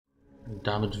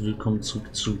Damit willkommen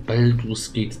zurück zu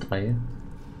Baldur's Gate 3.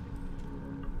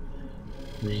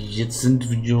 Jetzt sind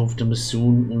wir auf der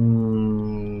Mission,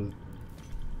 um...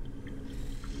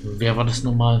 Wer war das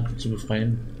nochmal zu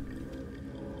befreien?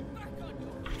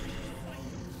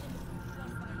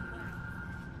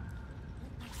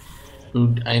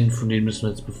 Irgendeinen von denen müssen wir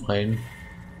jetzt befreien.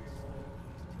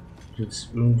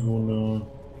 Jetzt irgendwo eine...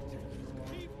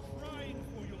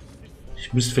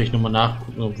 Ich müsste vielleicht nochmal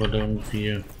nachgucken, ob wir da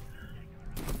irgendwie...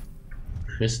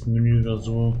 Questmenü oder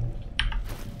so.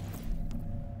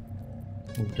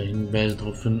 Und da Hinweise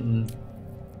drauf finden.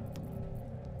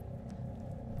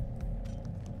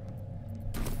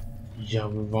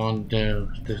 Ja, wo war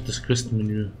das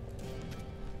Questmenü?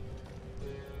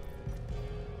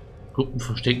 Gruppen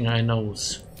verstecken einen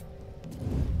aus.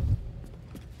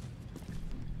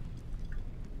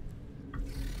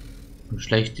 Und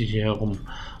schleicht dich hier herum.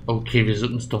 Okay, wir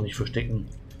sollten uns doch nicht verstecken.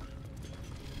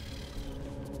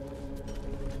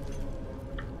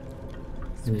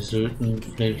 Wir sollten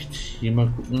vielleicht hier mal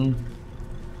gucken.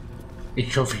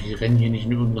 Ich hoffe, ich renne hier nicht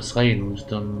in irgendwas rein und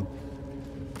dann...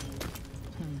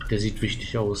 Der sieht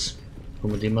wichtig aus.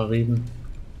 Wollen wir den mal reden?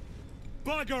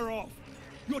 Bugger off!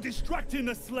 You're distracting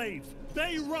the slaves.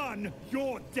 They run,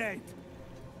 you're dead.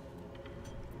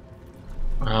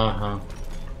 Aha.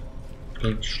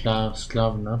 Lenkt die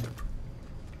Sklaven ab.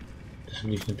 Das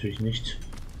will ich natürlich nicht.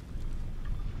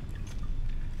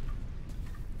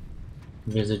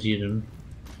 Wer seid ihr denn?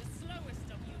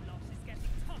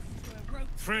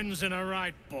 Friends in a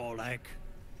right ball egg.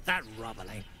 That rubble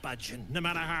ain't budging, no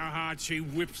matter how hard she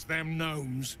whips them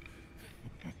gnomes.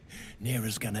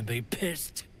 Neera's gonna be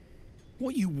pissed.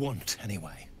 What you want,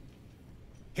 anyway?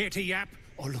 Here to yap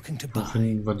or looking to buy?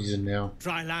 Wohin war diese näher?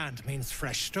 Dry land means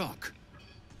fresh stock.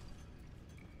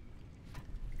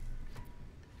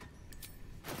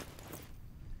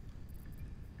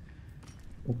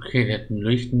 Okay, der hat einen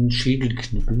leuchtenden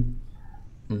Schädelknippel.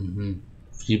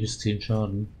 4 bis 10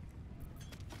 Schaden.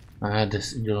 Ah,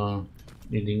 das ist ihr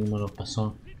Ding immer noch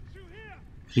besser.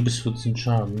 4 bis 14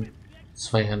 Schaden.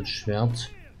 Zweihandschwert.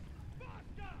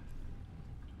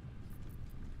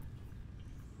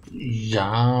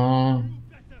 Ja.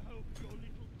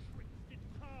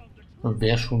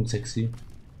 Wäre schon sexy.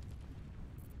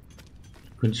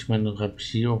 Könnte ich meine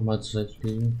Rapier auch mal zur Seite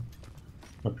legen.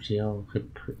 Rapier,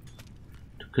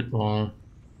 da könnten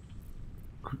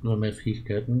wir mehr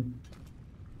Fähigkeiten.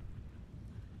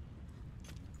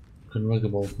 Können wir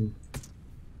gebrauchen.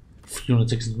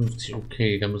 456,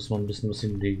 okay, da müssen wir ein bisschen was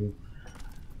hinlegen.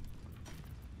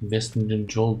 Am besten den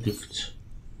Joe-Gift.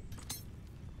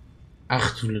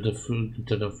 8 will er dafür, gibt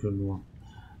er dafür nur.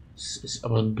 Das ist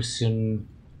aber ein bisschen...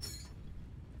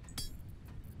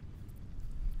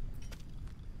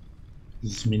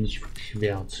 Das ist mir nicht wirklich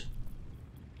wert.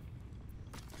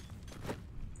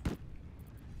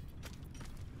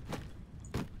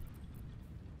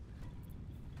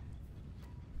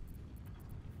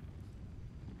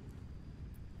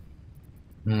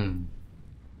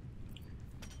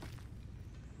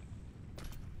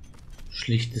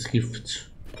 Schlichtes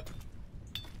Gift.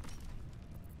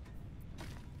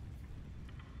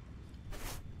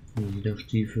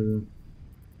 Lederstiefel.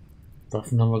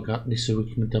 Waffen haben wir gerade nicht so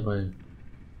wirklich mit dabei.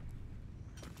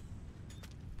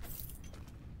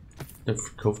 Der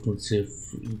kauft uns hier,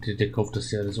 der kauft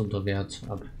das ja alles unter Wert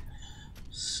ab.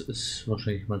 Das ist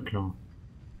wahrscheinlich mal klar.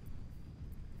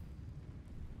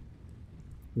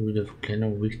 Wieder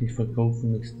Verkleinerung will ich nicht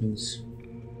verkaufen, nächstens.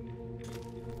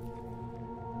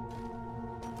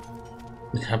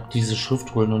 Ich habe diese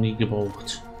Schriftrolle noch nie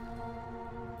gebraucht,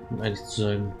 um ehrlich zu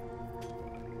sein.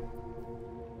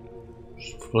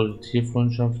 Schriftrolle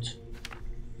Tierfreundschaft,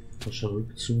 frischer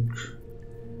Rückzug.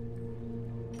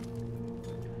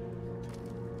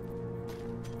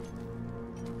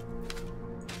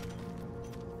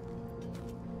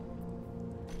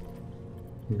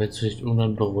 Ich werde es vielleicht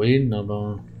irgendwann bereuen,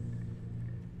 aber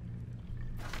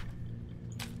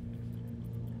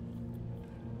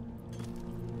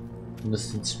wenn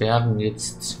das den Zwergen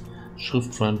jetzt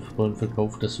Schriftrollen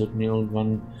verkauft, das wird mir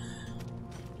irgendwann...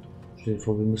 Stell dir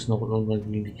vor, wir müssen auch irgendwann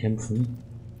gegen die kämpfen.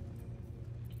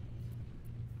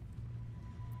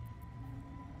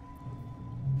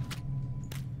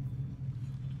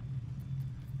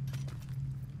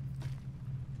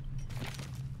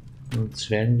 Ein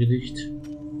Zwergengedicht.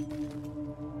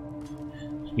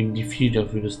 Ich gebe die viel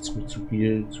dafür, das zu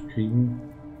viel zu kriegen.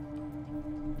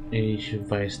 Ich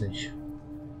weiß nicht.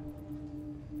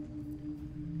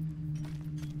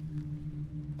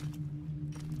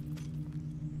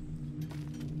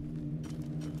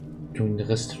 Können den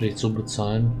Rest vielleicht so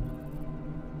bezahlen.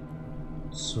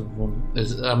 So,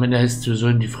 am Ende heißt es, wir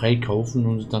sollen die freikaufen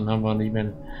und dann haben wir nicht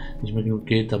mehr genug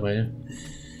Geld dabei.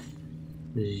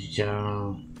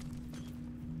 Ja.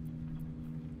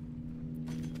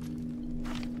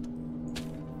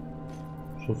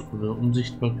 Schafft oder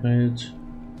Unsichtbarkeit.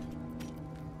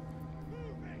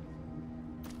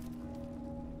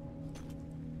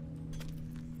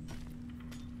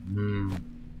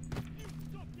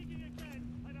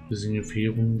 Wir sind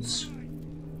Faerûns.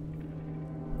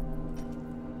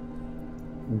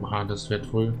 Oha, das ist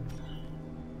wertvoll.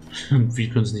 Wie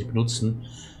können sie nicht benutzen?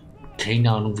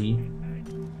 Keine Ahnung wie.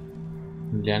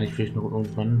 Dann lerne ich vielleicht noch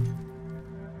irgendwann.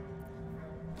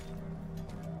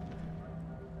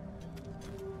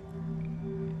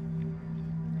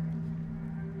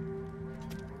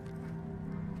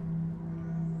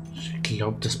 Ich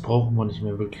glaube, das brauchen wir nicht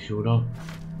mehr wirklich, oder?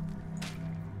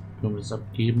 Können wir das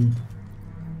abgeben?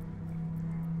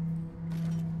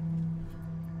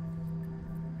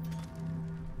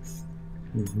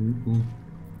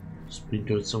 Das bringt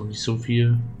jetzt auch nicht so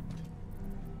viel.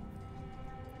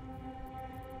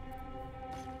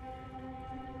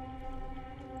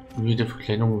 Jede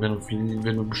Verkleidung werden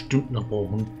wir bestimmt noch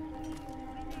brauchen.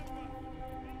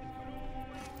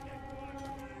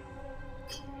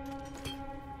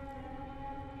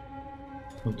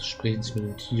 Und sprechen Sie mit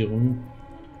den Tieren.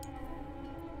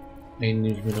 Einen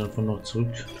nehme ich mir davon noch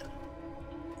zurück.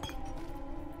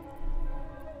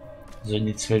 Sollen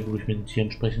die Zwerge ruhig mit den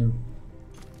Tieren sprechen?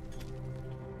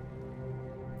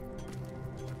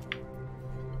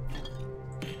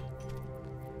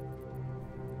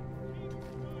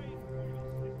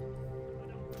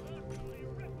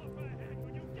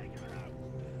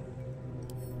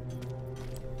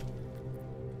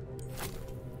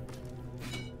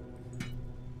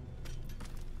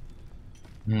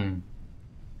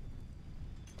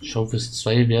 Schaufel ist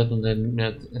 2 wert und dann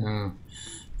Wert,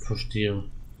 verstehe.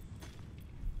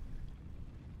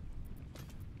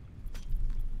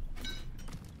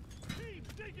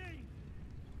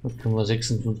 Dann können wir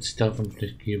 56 davon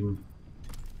vielleicht geben.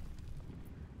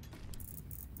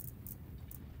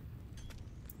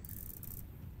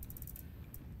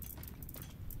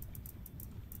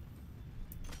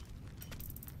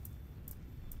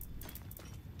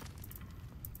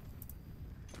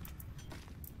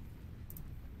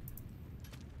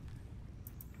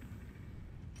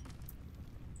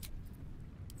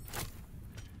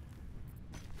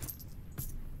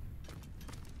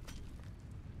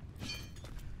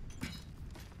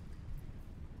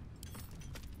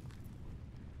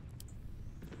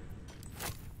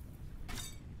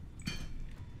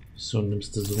 So,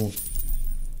 nimmst du so.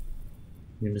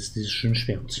 Nimmst dieses schöne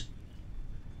Schwert.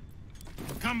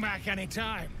 Come back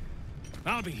anytime.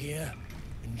 I'll be here,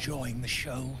 enjoying the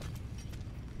show.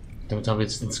 Damit haben wir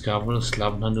jetzt den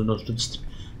Sklavenhandel unterstützt.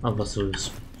 Aber was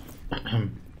soll's.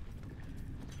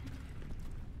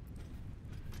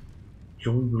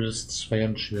 Junges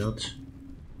Zweihandschwert.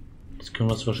 Das können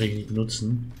wir jetzt wahrscheinlich nicht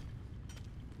benutzen.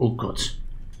 Oh Gott.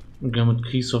 Und wir haben mit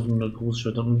Kriegswaffen oder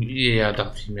Großschwertern. Ja,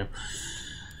 dachte ich mir.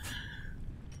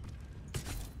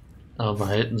 Aber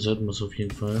behalten sollten wir es auf jeden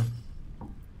Fall.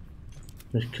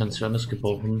 Ich kann es ja anders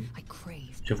gebrauchen.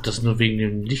 Ich hoffe, das nur wegen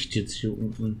dem Licht jetzt hier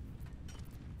unten.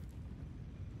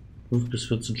 5 bis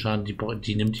 14 Schaden,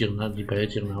 die nimmt ihren, die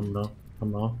behält ihren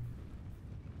Hammer.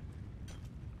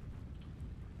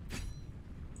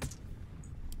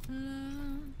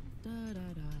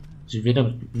 Sie wird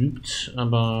damit geübt,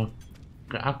 aber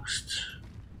geaxt.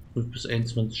 5 bis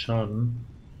 21 Schaden.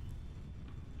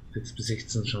 6 bis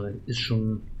 16 Schaden ist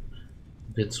schon.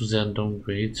 Wäre zu sehr ein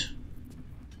Downgrade.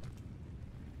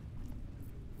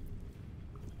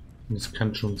 Das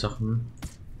kann schon Sachen.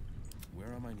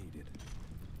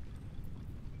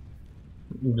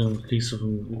 Dann kriegst du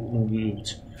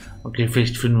ungeübt. Okay,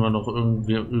 vielleicht finden wir noch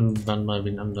irgendwann mal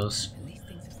wen anders,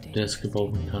 der es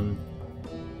gebrauchen kann.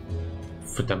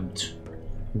 Verdammt.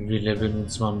 Wir leveln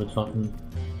uns mal mit Waffen.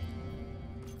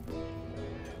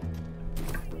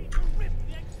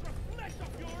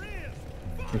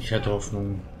 Ich hatte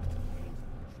Hoffnung.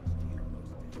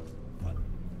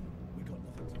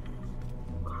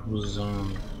 So.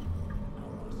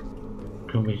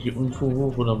 Können wir hier irgendwo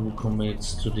hoch oder wo kommen wir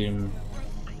jetzt zu dem?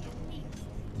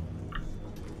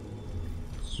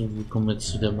 So, wo kommen wir jetzt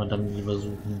zu der Madame, die wir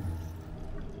suchen?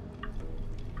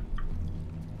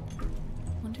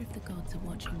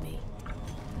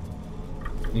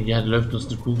 Ja, da läuft uns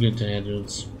eine Kugel hinterher, die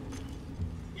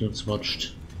uns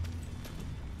watcht.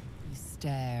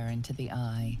 Stare into the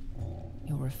eye.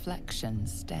 Your reflection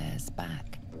stares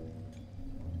back.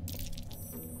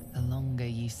 The longer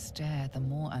you stare, the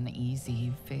more uneasy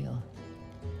you feel.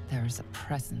 There is a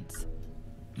presence,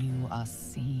 You are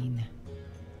seen.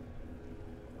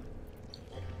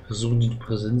 Versuchen die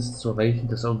Präsenz zu erreichen,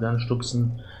 das Auge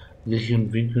anstupsen, Lächeln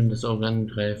und Winkeln, das Auge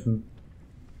angreifen.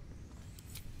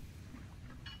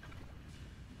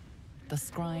 The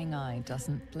scrying eye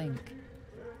doesn't blink.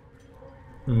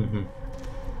 Mhm.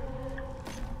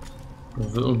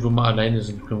 Wenn wir irgendwo mal alleine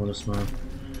sind, können wir das mal.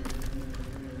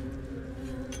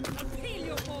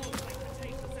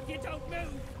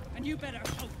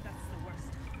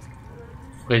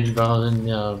 Freddy waren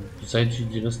ja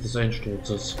beseitigt die Rest des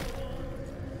Einsturzes.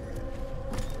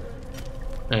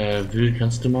 Will,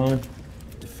 kannst du mal?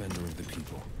 Defender of the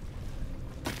people.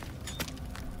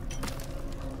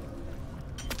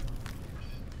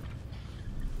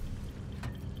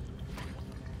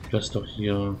 Das doch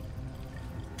hier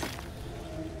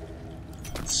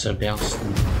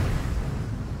zerbersten.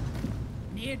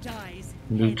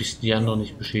 Möglichst die anderen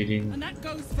nicht beschädigen.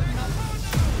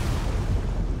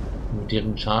 Mit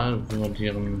deren Schal, wenn man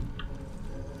deren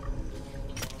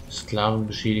Sklaven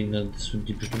beschädigen, dann sind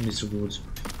die bestimmt nicht so gut.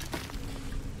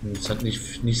 Das hat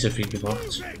nicht sehr viel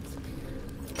gebracht.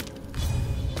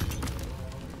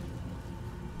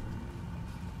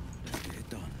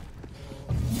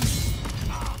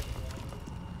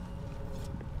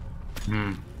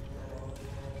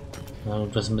 Ja,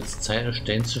 und was mit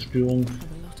Steinzerstörung?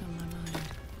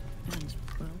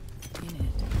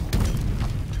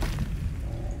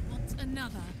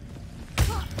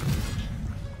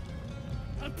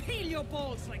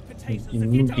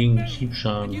 Immun gegen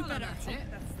Hiebschaden.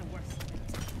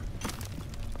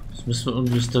 Das müssen wir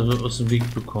irgendwie aus dem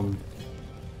Weg bekommen.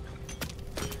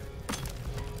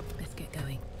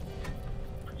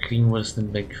 Kriegen wir das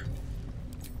denn weg?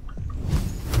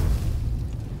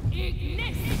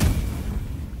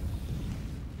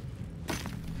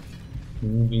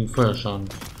 Immun gegen Feuerschaden.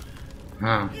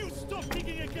 Ah.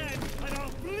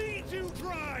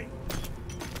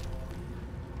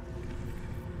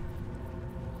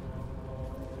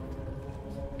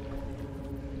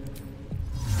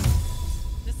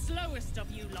 Of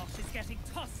you lot is getting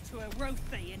tossed to a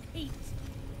rothe in heat.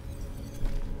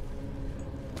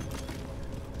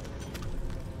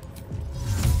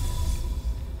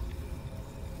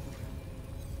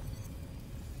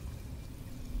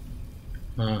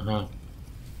 Aha.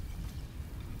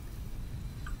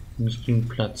 Nicht genug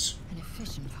Platz.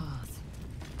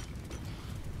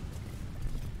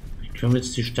 Ich kann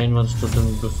jetzt die Steinwand dort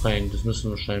dann befreien. Das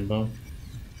müssen wir scheinbar.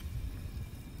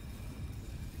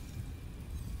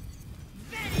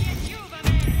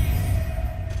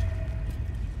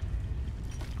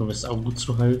 Um das Auge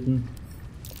zu halten.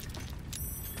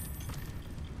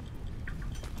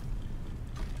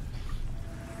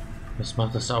 Was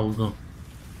macht das Auge?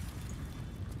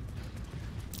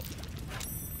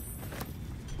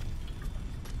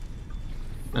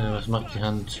 Was macht die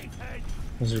Hand?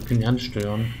 Also wir können die Hand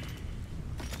steuern.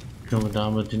 Können wir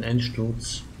damit den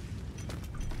Einsturz.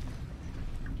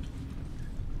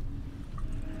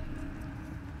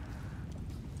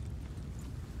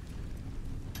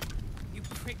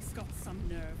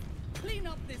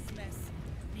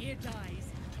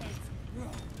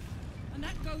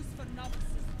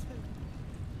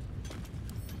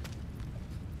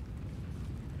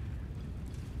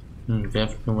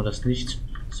 Werfen können wir das nicht,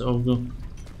 das Auge.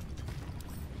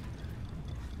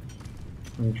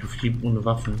 Und ich fliegen ohne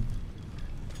Waffen.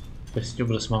 Ich weiß nicht, ob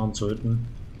wir das machen sollten.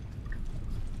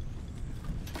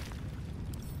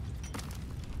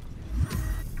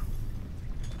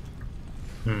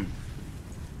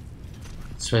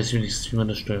 Jetzt weiß ich wenigstens, wie man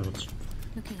das steuert.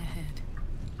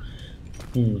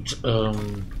 Gut,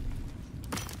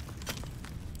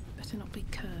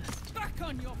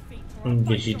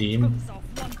 irgendwelche Ideen?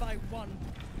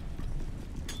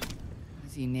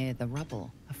 As you near the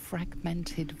rubble, a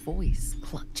fragmented voice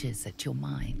clutches at your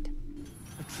mind.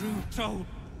 A true soul.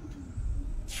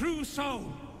 True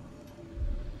soul.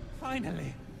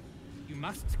 Finally, you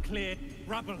must clear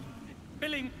rubble,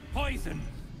 spilling poison.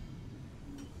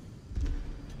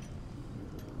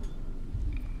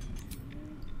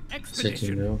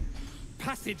 Expedition.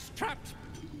 Passage trapped.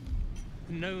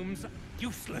 Gnomes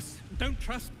useless. Don't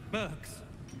trust Bergs.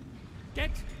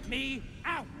 Get me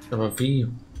out. Aber wie?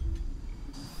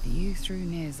 View through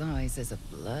Nir's eyes is a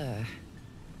blur.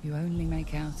 You only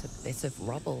make out a bit of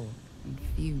rubble and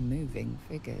few moving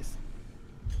figures.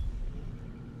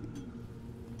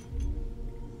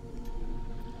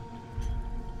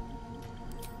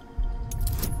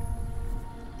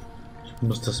 Ich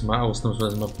muss das mal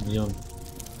ausnahmsweise mal probieren.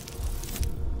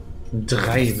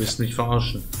 3, willst du nicht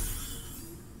verarschen?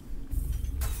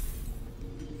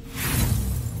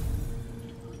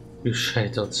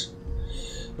 Gescheitert.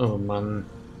 Oh Mann.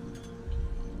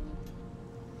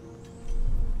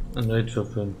 Erneut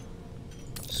verfilmen.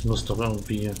 Das muss doch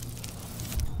irgendwie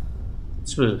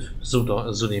 12. So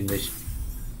doch, so nämlich.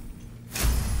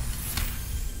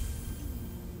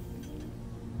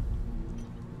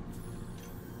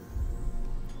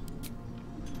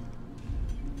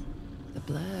 The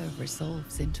blur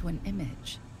resolves into an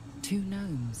image. Two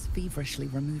gnomes feverishly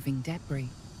removing debris,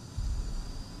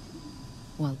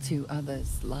 while two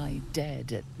others lie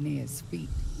dead at Nia's feet,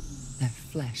 their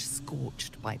flesh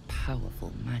scorched by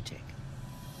powerful magic.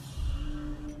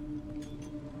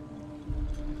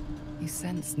 You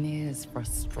sense Nia's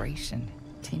frustration,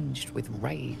 tinged with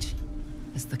rage,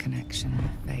 as the connection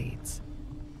fades.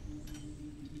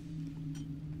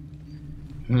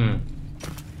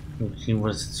 Okay,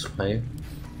 was ist frei?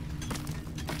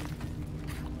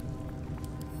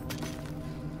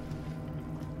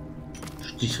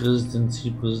 Stichresistenz,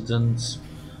 Hiebresistenz,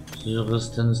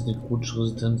 Resistenz,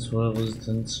 Nekrotische-Resistenz,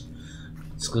 Feuerresistenz,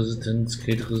 Resistenz,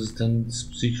 Kälteresistenz,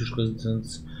 psychische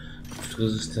Resistenz,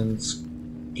 Resistenz,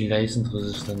 gleißend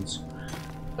Resistenz.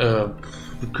 Wir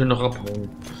können auch abhauen.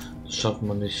 Das schaffen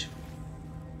wir nicht.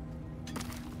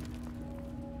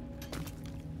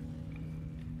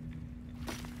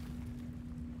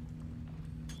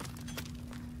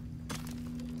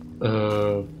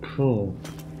 Puh.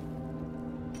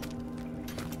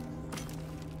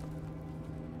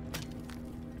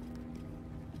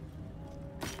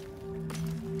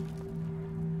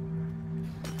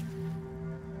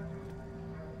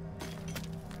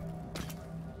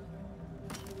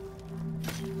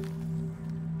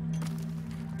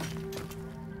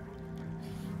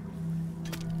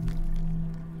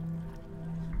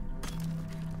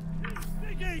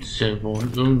 Selber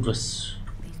und irgendwas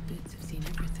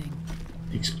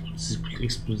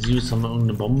Explosives, haben wir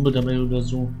irgendeine Bombe dabei oder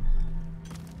so?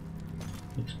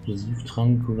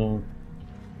 Explosivtrank oder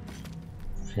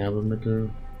Färbemittel?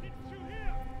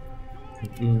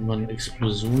 Und irgendwann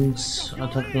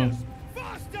Explosionsattacke.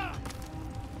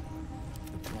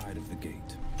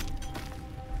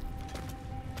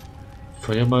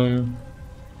 Feuerball.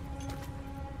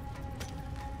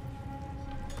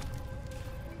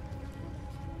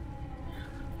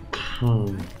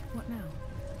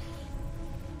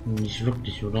 Nicht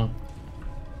wirklich, oder?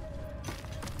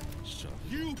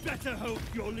 You better hope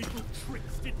your little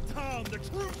tricks didn't harm the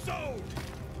true soul.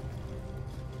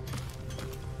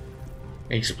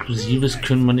 Explosives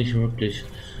können wir nicht wirklich.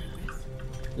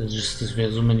 Das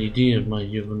wäre so meine Idee, mal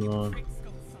hier, wenn wir ein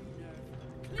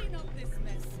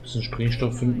bisschen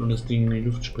Sprengstoff finden und das Ding in die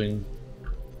Luft springen.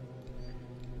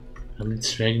 Haben die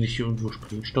Zwerge nicht hier irgendwo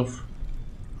Sprengstoff?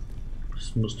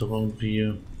 Das muss doch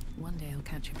irgendwie... One day I'll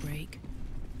catch a break.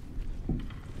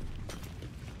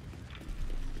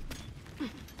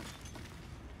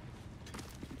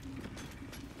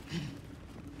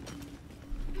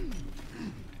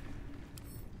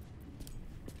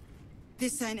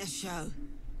 This ain't a show.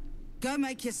 Go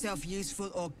make yourself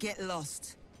useful or get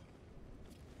lost.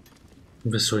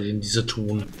 Was soll denn dieser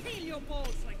tun? Peel your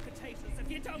balls like potatoes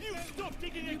if you don't. You stop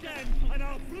digging again, and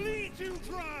I'll bleed you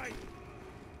dry.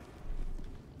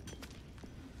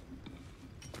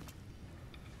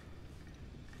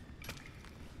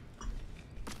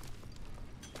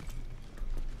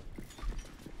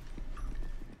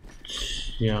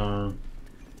 Ja.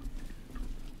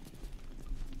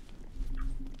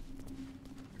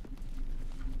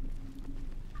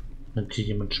 Hat hier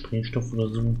jemand Sprengstoff oder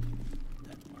so?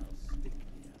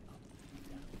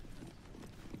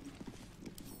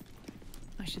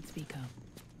 I should speak up.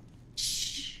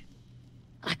 Shh.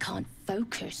 I can't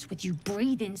focus with you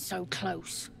breathing so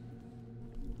close.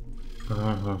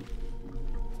 Aha.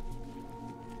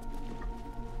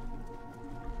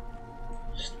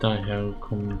 Ist daher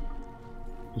gekommen.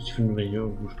 Ich finde wir hier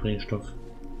irgendwo Sprengstoff.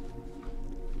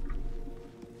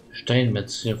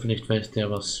 Steinmetz, ja, vielleicht weiß der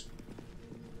was.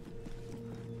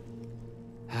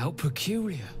 How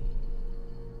peculiar.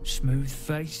 Smooth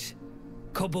face,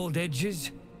 cobbled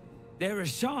edges. They're a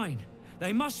sign.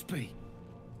 They must be.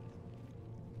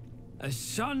 A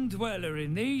sun dweller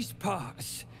in these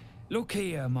parts. Look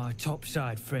here, my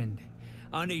topside friend.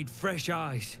 I need fresh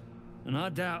eyes, and I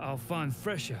doubt I'll find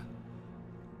fresher.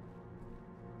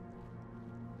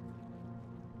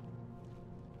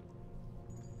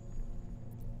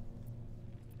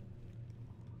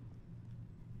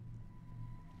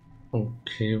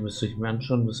 Okay, was soll ich mir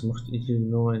anschauen? Was macht ihr hier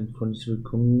genau? Ein freundliches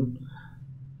Willkommen.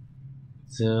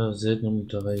 Sehr selten im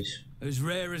Unterreich. As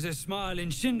rare as a smile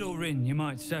in Schindlerin, you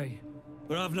might say.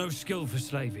 But I've no skill for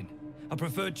slaving. I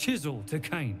prefer chisel to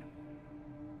cane.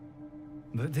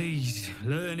 But these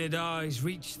learned eyes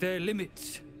reach their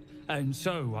limits, and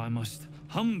so I must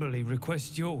humbly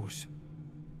request yours.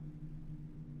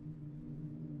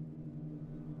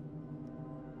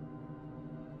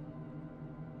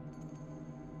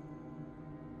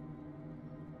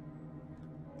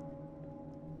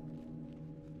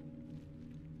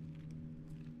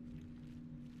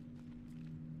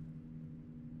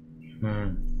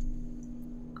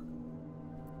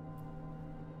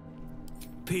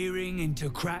 Peering into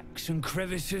cracks and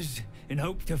crevices in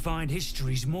hope to find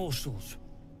history's morsels.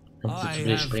 I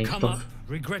have come up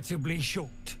regrettably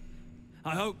short.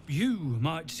 I hope you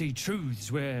might see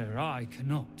truths where I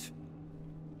cannot.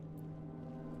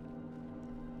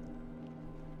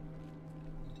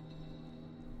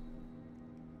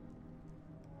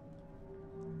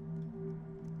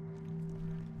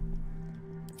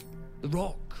 The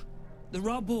rock, the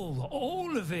rubble,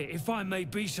 all of it, if I may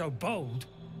be so bold.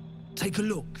 Take a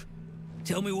look.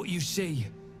 Tell me what you see.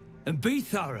 And be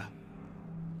thorough.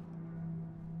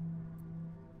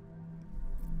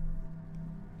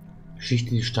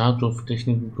 Geschichte, die Statue,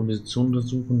 Technik und Komposition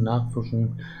untersuchen,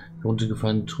 nachforschen,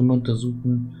 heruntergefallene Trümmer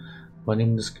untersuchen,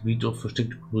 wahrnehmen das Gebiet auf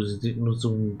versteckte Kuriositäten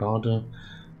untersuchen, Bade,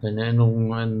 deine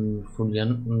Erinnerungen an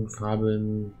Folianten,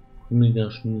 Fabeln, Krümiger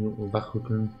schmieden und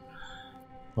wachrütteln.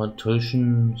 War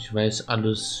täuschen, ich weiß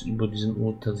alles über diesen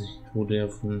Ort, tatsächlich wurde er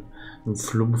von einem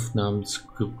Flumpf namens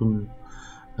Grüm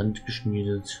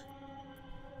handgeschmiedet.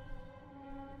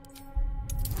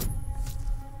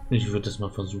 Ich würde das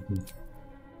mal versuchen.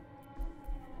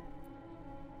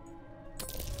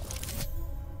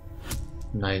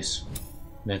 Nice.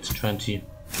 That's 20.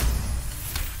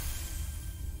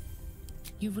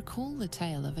 You recall the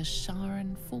tale of a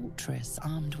Sharan fortress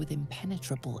armed with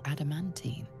impenetrable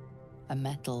adamantine, a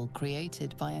metal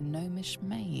created by a gnomish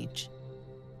mage.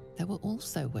 There were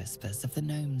also whispers of the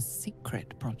gnome's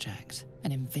secret project,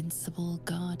 an invincible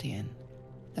guardian,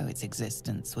 though its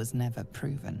existence was never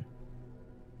proven.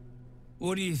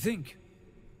 What do you think?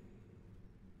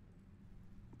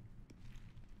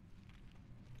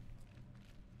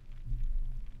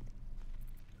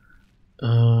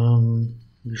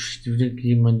 Geschichte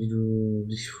wiedergeben, an die du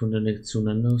dich von der Lektion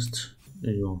erinnerst.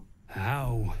 Ja.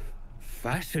 How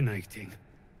fascinating.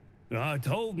 I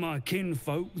told my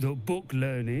kinfolk that book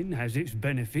learning has its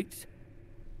benefits.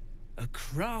 A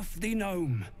crafty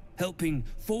gnome, helping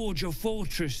forge a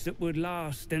fortress that would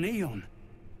last an eon.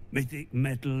 Mythic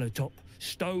metal atop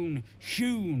stone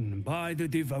hewn by the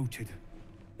devoted.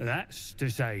 That's to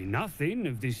say nothing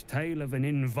of this tale of an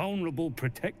invulnerable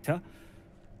protector.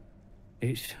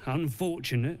 It's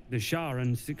unfortunate the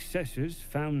Sharan's successors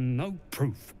found no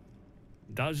proof.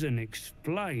 Doesn't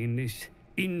explain this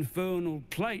infernal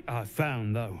plate I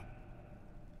found, though.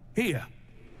 Here.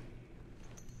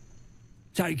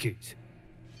 Take it.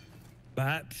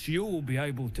 Perhaps you'll be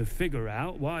able to figure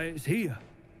out why it's here.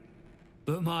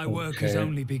 But my work has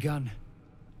only begun.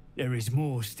 There is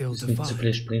more still to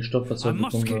find. I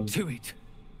must get to it.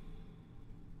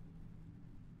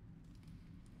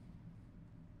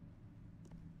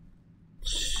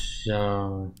 Ja.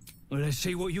 Well, let's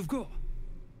see what you've got.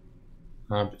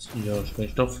 Habt ihr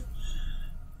Sprengstoff?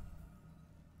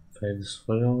 Pfeil des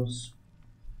Feuers.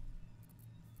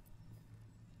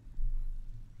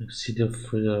 Exil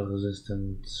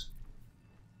Feuerresistenz.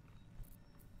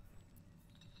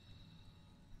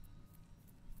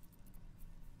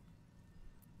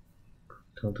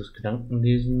 Kraft des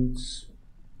Gedankenlesens.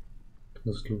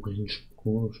 Des logischen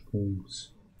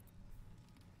Sprungs.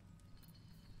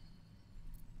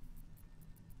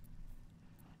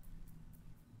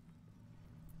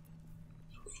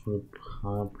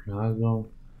 Plage.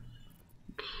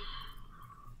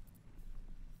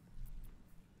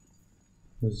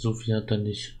 So viel hat er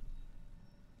nicht.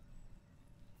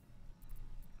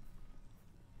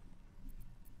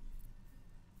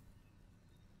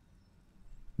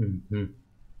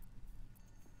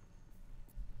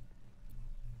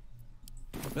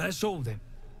 That's all then.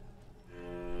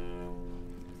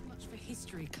 Much for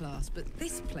history class, but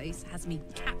this place has me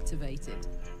captivated.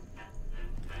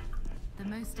 The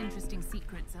most interesting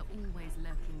secrets are always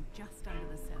lurking just under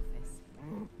the surface.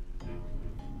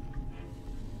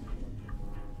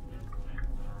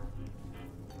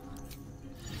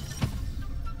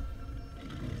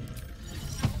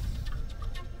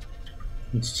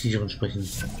 Mit Tieren sprechen.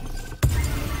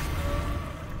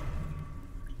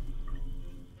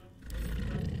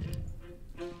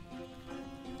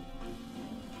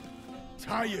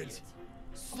 Tired.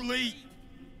 Sleep.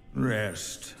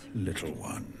 Rest, little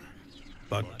one.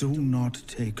 But do not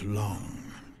take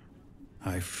long.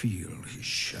 I feel his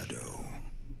shadow.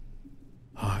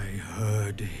 I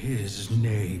heard his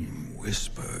name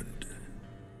whispered.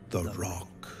 The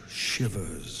rock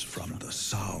shivers from the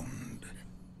sound.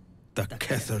 The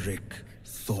Ketheric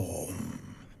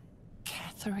Thorn.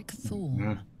 Ketheric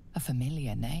Thorn, a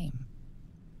familiar name.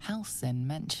 Halsin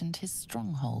mentioned his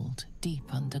stronghold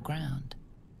deep underground.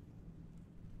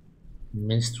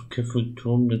 Meinst du Ketheric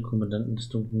Thorn, den Kommandanten des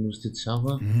dunklen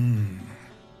Justizjahre?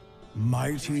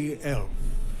 Mighty elf,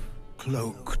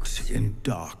 cloaked in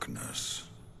darkness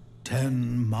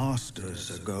 10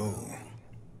 masters ago,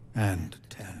 and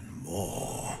 10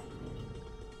 more.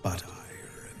 But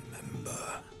I remember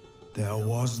there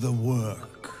was the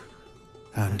work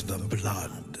and the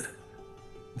blood.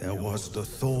 There was the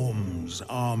Thorm's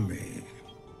army.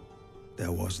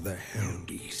 There was the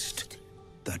Hellbeast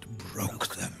that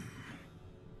broke them.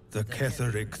 The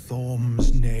Ketheric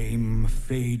Thorm's name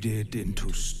faded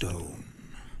into stone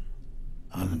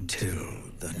until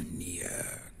the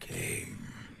Near came.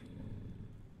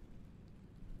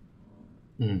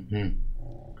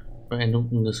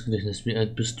 Beeindruckend das Gedächtnis. Wie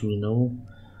alt bist du genau?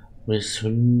 Welches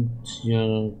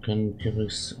Hündchen kann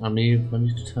Ketherics Armee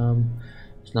vernichtet haben?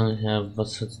 Ist lange her.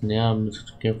 Was hat näher mit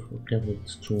Ketheric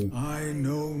zu tun? I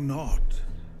know not,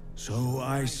 so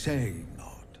I say not.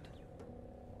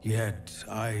 Yet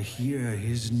I hear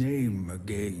his name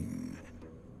again,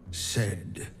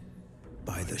 said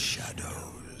by the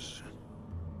shadows.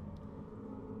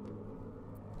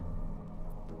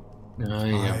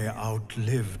 I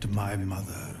outlived my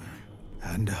mother,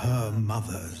 and her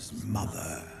mother's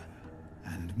mother,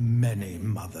 and many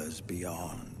mothers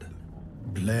beyond.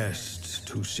 Blessed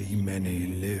to see many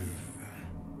live,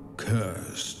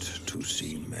 cursed to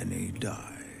see many die.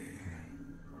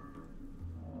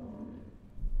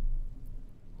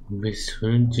 Welches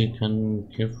Hündchen kann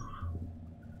Ketherics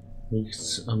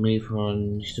Armee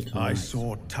vernichtet haben? I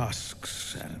saw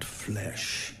tusks and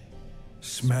flesh,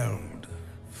 smelled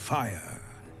fire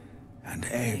and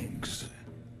eggs.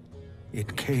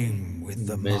 It came with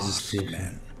the masked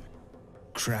men,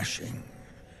 crashing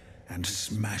and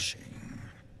smashing.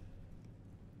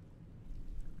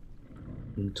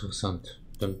 Interessant.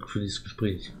 Danke für dieses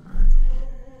Gespräch.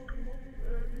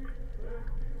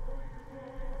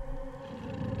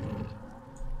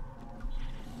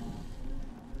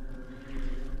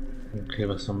 Okay,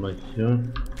 was haben wir hier?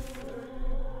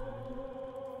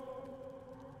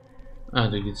 Ah,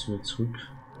 da geht's wieder zurück.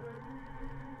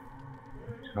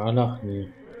 Karlach, nee.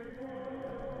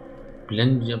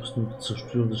 Blenden die absolute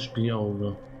Zerstörung des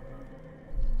Spielauge.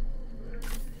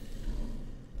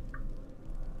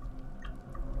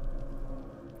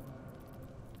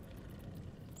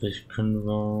 Vielleicht können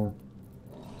wir...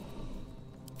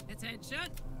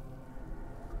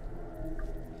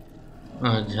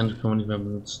 Ah, die Hand kann man nicht mehr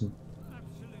benutzen.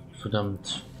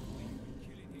 Verdammt.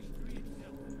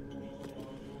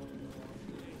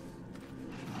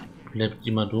 Bleibt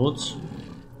jemand dort?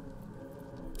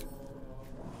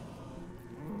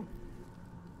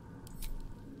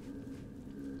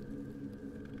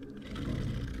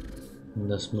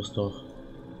 Das muss doch...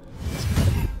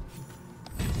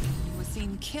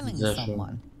 Killing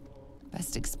someone.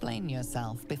 Best explain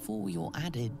yourself before you're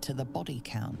added to the body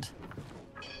count.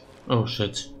 Oh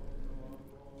shit.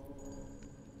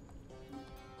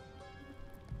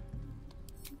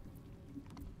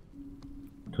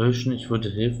 Täuschen, ich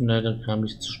wollte helfen, leider kam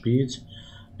ich zu spät.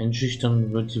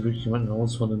 Einschüchtern wird hier wirklich jemanden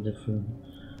herausfordern, der für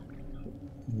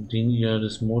den ihr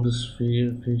des Mordes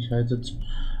fähig haltet.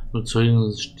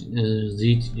 Überzeugen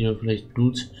seht ihr vielleicht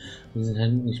Blut in den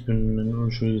Händen. Ich bin eine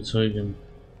unschuldige Zeugin.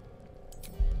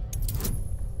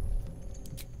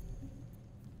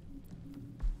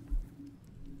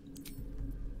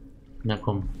 Na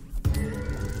komm.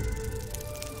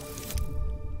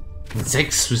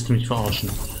 6 willst du mich verarschen?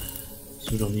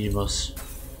 Das wird doch nie was.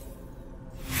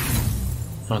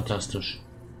 Fantastisch.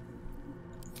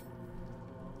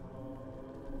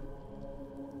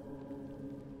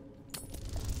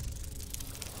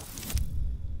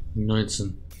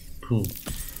 Puh.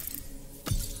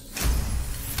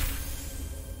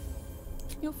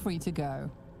 You're free to go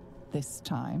this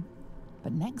time,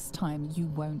 but next time you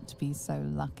won't be so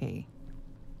lucky.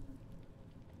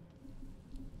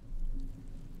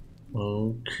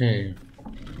 Okay.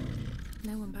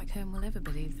 No one back home will ever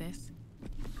believe this.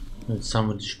 Jetzt haben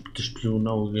wir das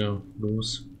Spionauge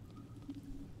los.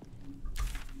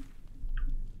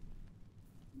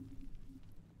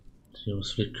 So,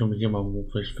 vielleicht können wir hier mal hoch,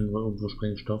 vielleicht finden wir irgendwo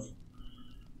Sprengstoff.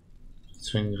 Das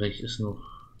Zwergenreich ist noch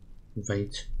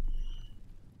weit.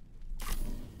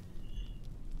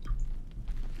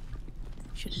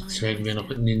 Die Zwerge werden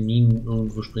auch in den Minen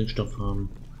irgendwo Sprengstoff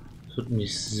haben. Das würde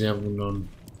mich sehr wundern.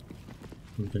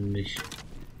 Und wenn nicht.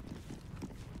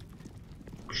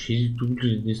 Beschädigt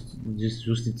dunkle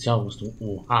Justiziarrüstung.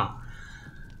 Oha.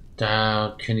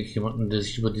 Da kenne ich jemanden, der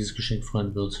sich über dieses Geschenk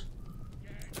freuen wird.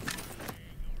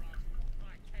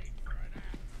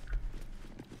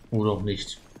 Oder auch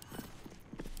nicht.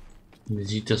 Man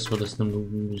sieht, dass wir das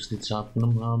einem Justiziar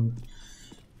abgenommen haben.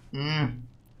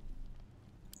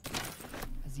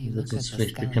 Wir würden uns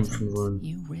vielleicht bekämpfen wollen.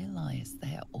 You realize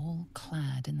they are all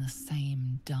clad clad in the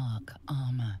same dark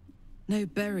armor. No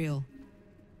burial.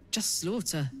 Just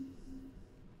slaughter.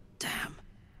 Damn.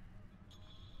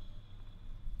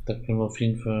 Da können wir auf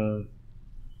jeden Fall...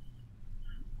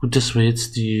 Gut, dass wir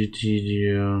jetzt ich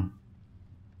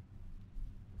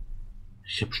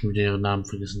habe schon wieder ihren Namen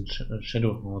vergessen.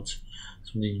 Shadowheart.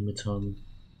 Das wir nicht mit haben.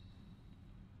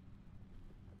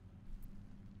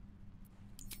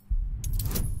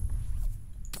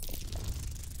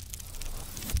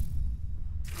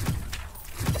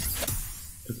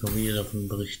 Da können wir davon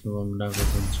berichten, wo wir im Lager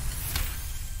sind.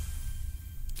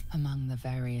 Among the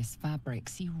various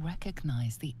fabrics, you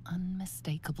recognize the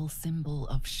unmistakable symbol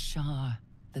of Shar,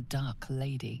 the Dark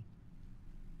Lady.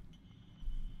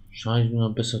 Shar immer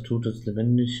besser tot als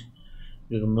lebendig.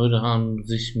 Ihre Mörder haben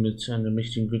sich mit einer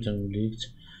mächtigen Göttin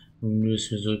angelegt. Und wir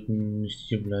sollten nicht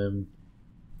hier bleiben.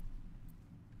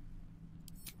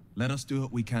 Let us do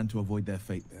what we can to avoid their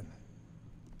fate then.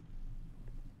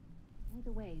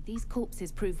 Either way, these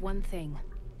corpses prove one thing.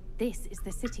 This is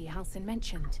the city Halsin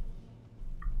mentioned.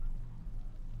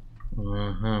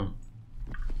 Aha.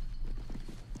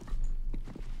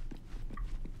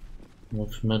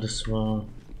 Hoffen wir, das war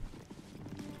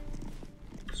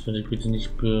der Güte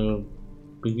nicht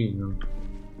begegnen.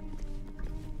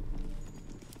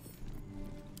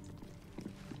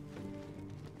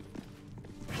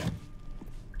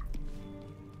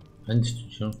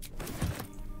 Handtücher.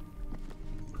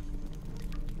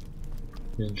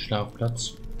 Hier ist ein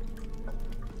Schlafplatz.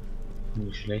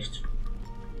 Nicht schlecht.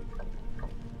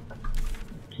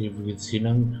 Okay, wo geht's hier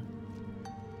lang?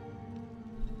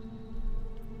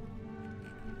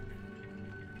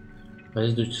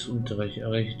 Reise durch das Unterreich.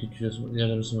 Erreiche die Tür. Ja,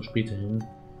 da müssen wir später hin.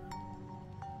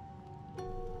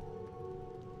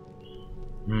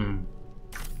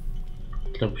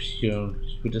 Ich glaube ich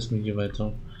würde erstmal hier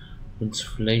weiter. Wenn es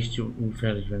vielleicht hier unten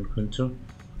gefährlich werden könnte.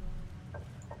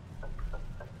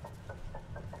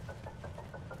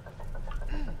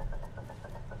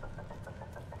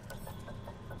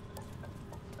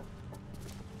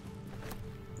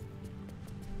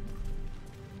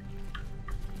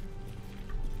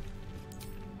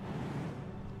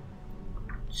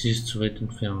 Sie ist zu weit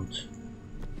entfernt.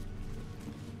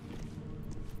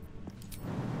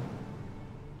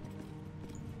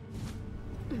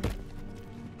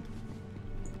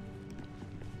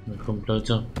 Na kommt,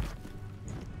 Leute.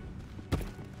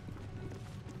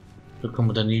 Da kommen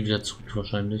wir dann nie wieder zurück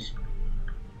wahrscheinlich.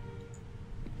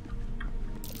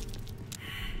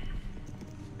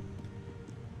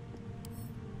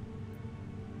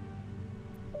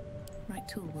 Right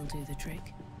tool will do the trick.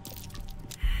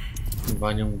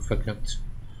 Wahrnehmung verkackt.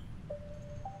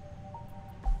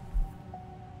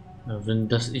 Ja, wenn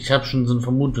das, ich habe schon so eine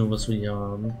Vermutung, was wir hier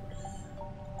haben.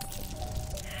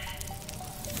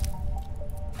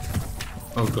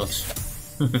 Oh Gott.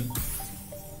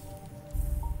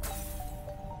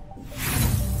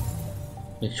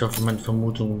 Ich hoffe, meine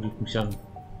Vermutung lügt mich an.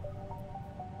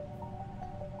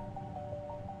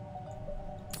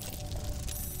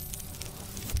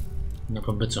 Na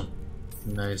komm bitte.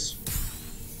 Nice.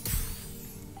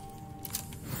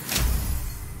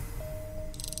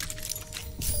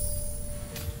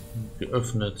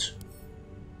 Geöffnet.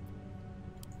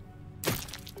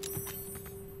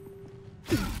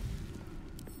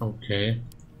 Okay.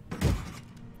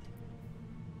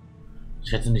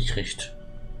 Ich hatte nicht recht.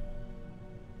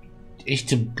 Die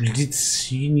echte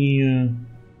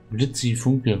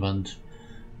Blitzi-Funkelwand.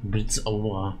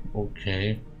 Blitzaura.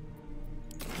 Okay.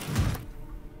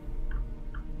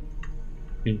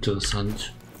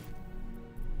 Interessant.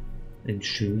 Ein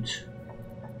Schild.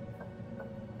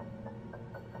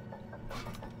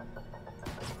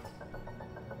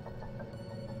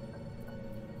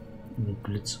 Eine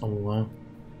Blitzaura.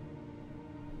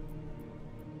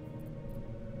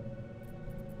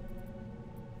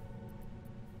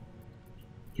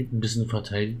 Gibt ein bisschen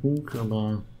Verteidigung,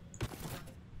 aber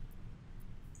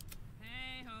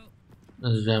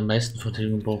also wer am meisten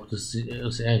Verteidigung braucht, ist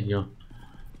er hier.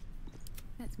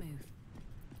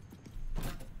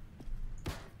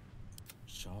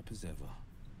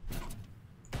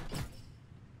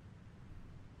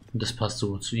 Und das passt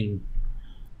so zu ihm.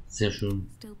 Sehr schön.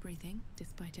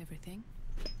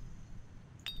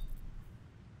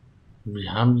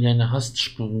 Wir haben hier eine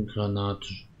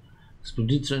Hastsprunggranate.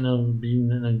 Explodiert zu einer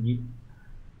bewegenden Energie.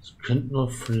 Das könnten wir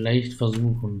vielleicht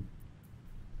versuchen.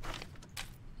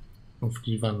 Auf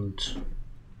die Wand.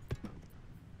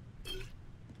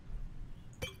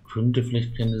 Könnte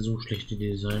vielleicht keine so schlechte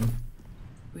Idee sein.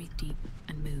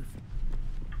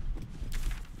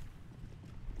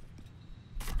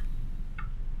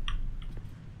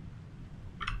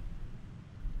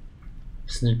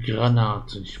 ist eine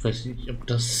Granate. Ich weiß nicht, ob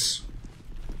das...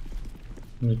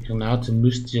 Eine Granate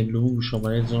müsste ja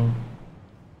logischerweise...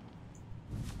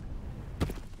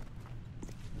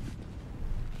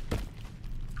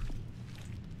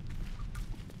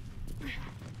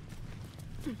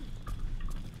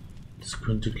 Das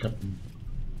könnte klappen.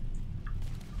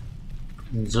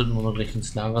 Dann sollten wir mal gleich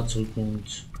ins Lager zurück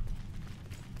und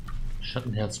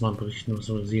Schattenherz mal berichten, was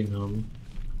wir gesehen haben.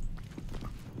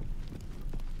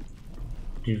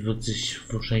 Die wird sich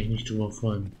wahrscheinlich nicht drüber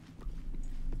freuen.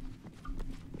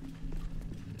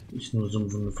 Ist nur so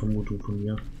eine Vermutung von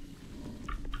mir.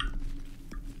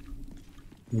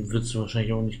 Die wird sie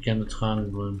wahrscheinlich auch nicht gerne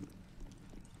tragen wollen.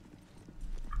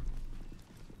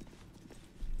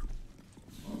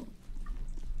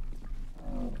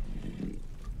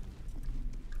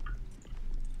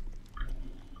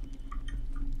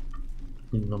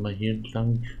 Gehen wir mal hier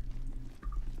entlang.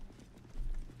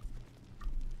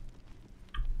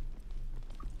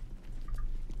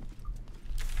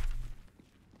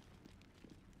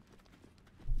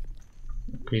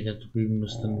 Okay, da drüben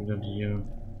ist dann wieder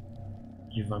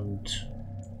die Wand.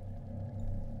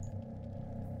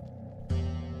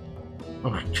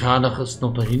 Ach, Karlach ist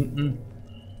noch da hinten.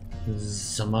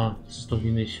 Sag mal, das ist doch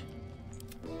hier nicht.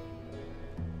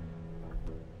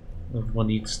 Wo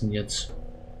liegt's denn jetzt?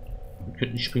 Wir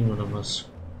könnten nicht springen oder was?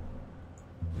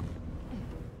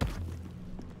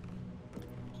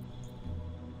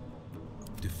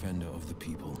 Defender of the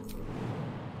people.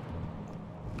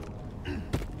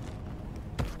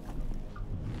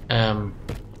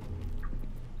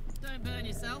 Don't burn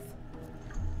yourself.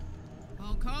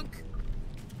 Honk honk.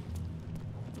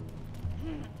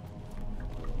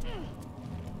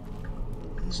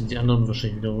 Sind die anderen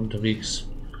wahrscheinlich wieder unterwegs?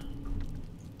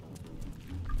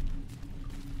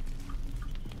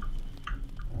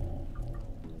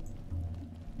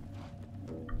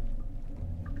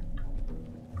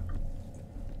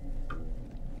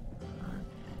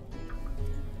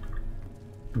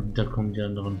 Da kommen die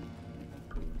anderen.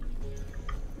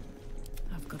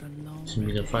 Sind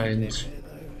wieder vereint.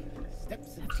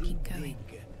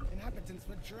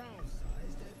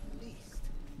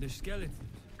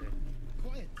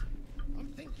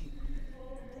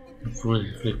 Obwohl,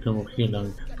 vielleicht können wir auch hier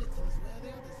lang.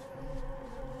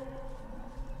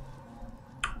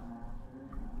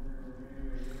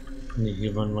 Ne,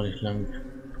 hier waren wir nicht lang.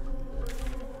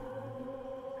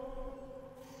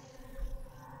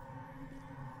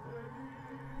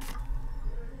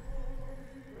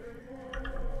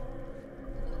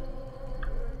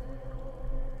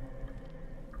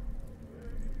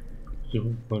 Hier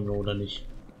hoch wollen wir oder nicht?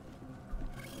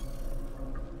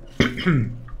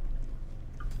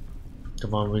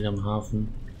 Da waren wir wieder am Hafen.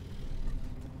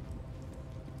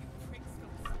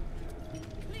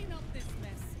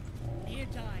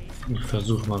 Ich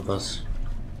versuche mal was.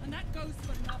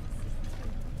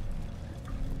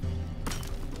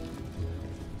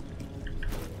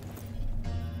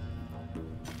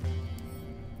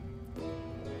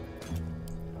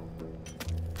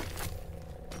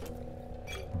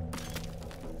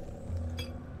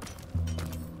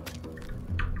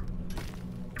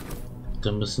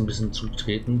 Da müssen ein bisschen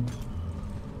zutreten.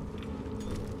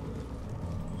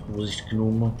 Vorsicht,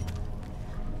 Gnome.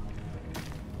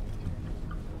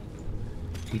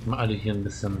 Geht mal alle hier ein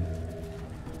bisschen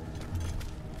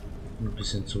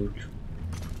zurück.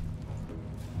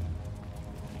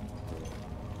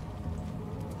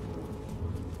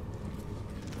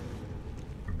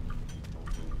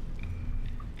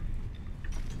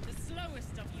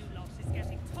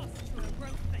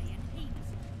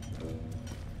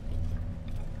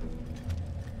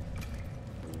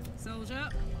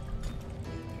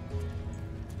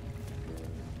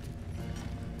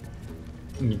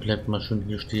 Ihr bleibt mal schön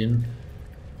hier stehen.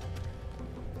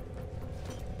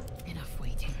 Enough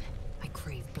waiting. I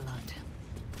crave blood.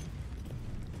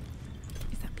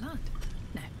 Is that blood?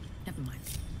 No, never mind.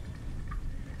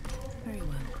 Very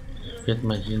well. Ich werde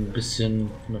mal hier ein bisschen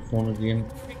nach vorne gehen.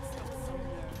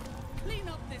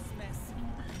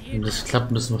 Wenn das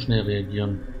klappt, müssen wir schnell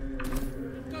reagieren.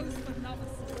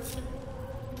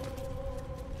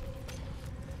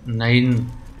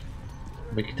 Nein!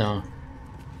 Weg da!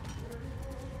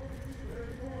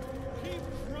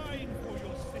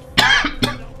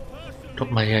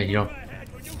 Kommt mal her hier.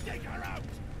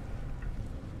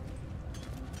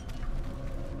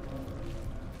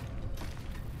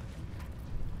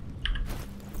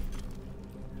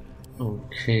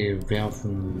 Okay,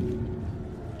 werfen.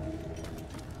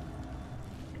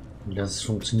 Lass es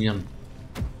funktionieren.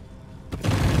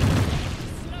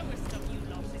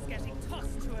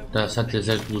 Das hat ja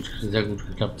sehr gut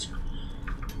geklappt.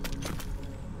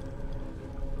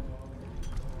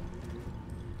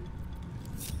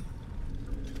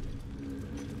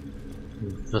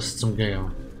 Was zum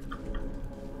Geier?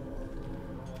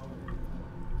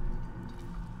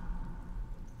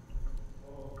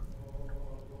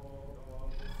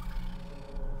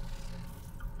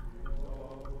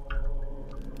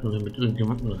 Oder mit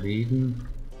irgendjemandem reden?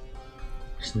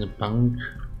 Ist eine Bank.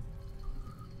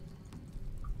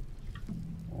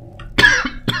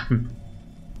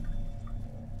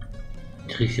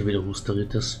 Ich kriege hier wieder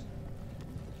Husteritis.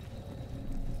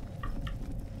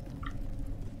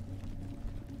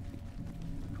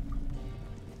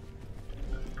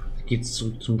 Jetzt geht's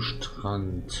zurück zum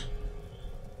Strand.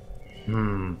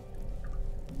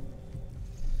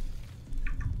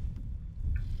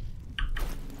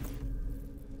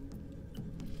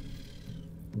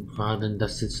 War denn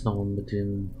das jetzt noch mit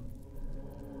den...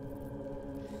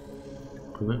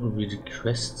 Können wir irgendwie die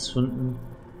Quests finden?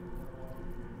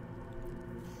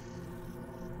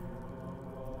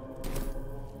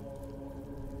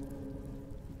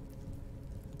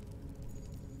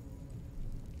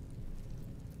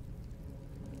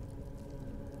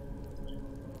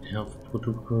 Ja,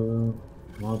 Protokoll,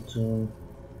 Worte,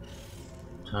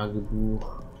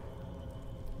 Tagebuch.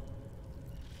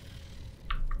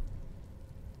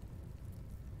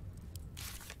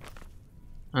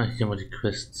 Hier haben wir die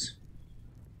Quests.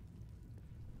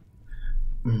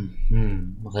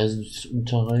 Reise durchs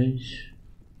Unterreich.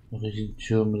 Erreiche die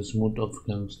Türme des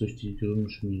Mondaufgangs durch die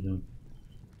Gedankenschinder.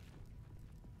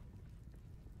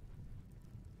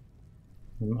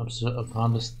 Wir haben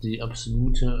erfahren, dass die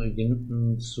absolute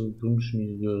Agenten zur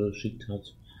Gedankenschinder geschickt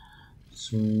hat.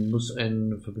 Es muss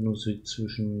einen Verbindungsweg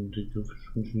zwischen der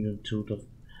Gedankenschinder und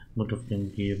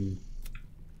Mondaufgang geben.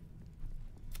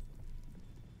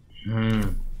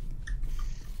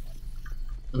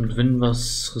 Und wenn wir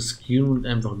es riskieren und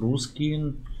einfach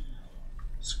losgehen,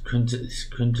 es könnte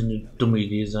eine dumme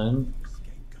Idee sein.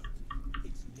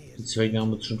 Die Zwerge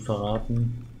haben uns schon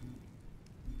verraten,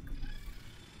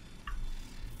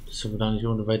 dass wir da nicht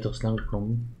ohne weiteres lang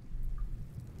kommen.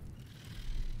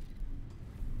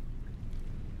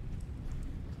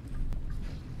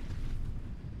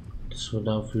 Dass wir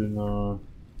dafür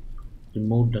eine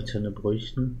Mondlaterne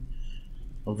bräuchten.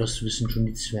 Aber was wissen schon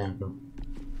die Zwerge?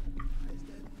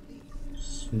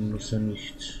 Das muss ja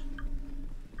nicht.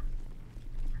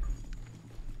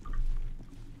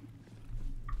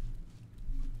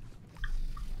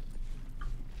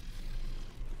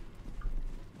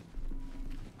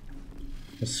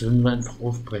 Das würden wir einfach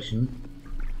aufbrechen.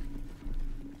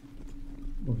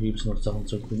 Und hier gibt es noch Sachen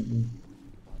zu erkunden.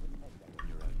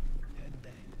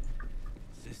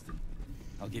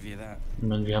 Ich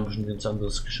meine, wir haben schon ganz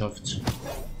anderes geschafft.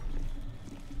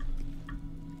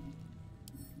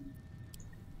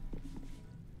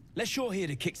 Let's you're here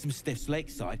to kick some stiffs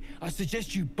lakeside, I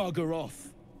suggest you bugger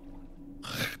off.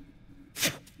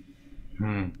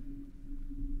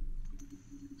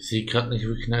 Ich sehe gerade nicht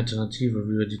wirklich eine Alternative,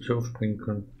 wie wir die Tür aufspringen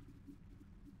können.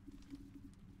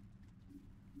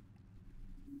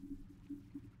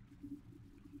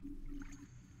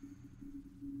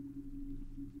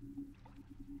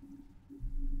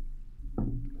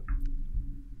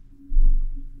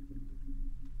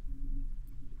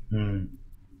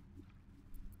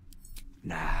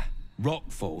 Nah,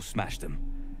 rockfall smashed them.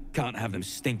 Can't have them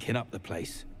stinking up the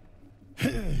place.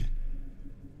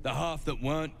 The half that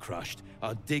weren't crushed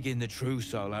are digging the true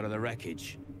soul out of the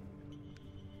wreckage.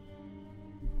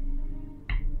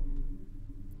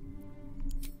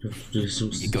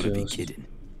 You gotta be kidding.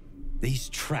 These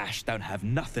trash don't have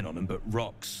nothing on them but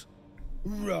rocks.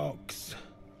 Rocks.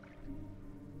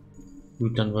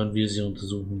 Gut, dann wollen wir sie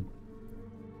untersuchen.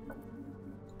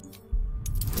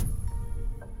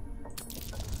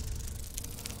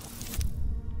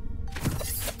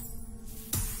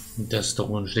 Das ist doch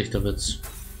mal ein schlechter Witz.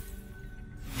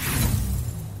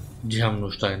 Die haben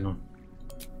nur Steine.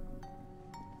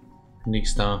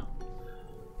 Nichts da.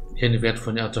 Keine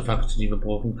wertvollen Artefakte, die wir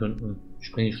brauchen könnten.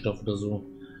 Sprengstoff oder so.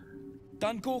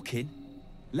 Done gawking?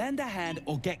 Lend a hand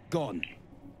or get gone.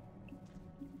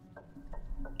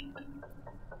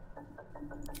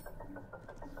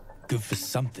 Good for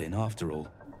something after all.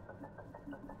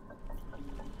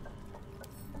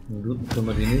 Looten können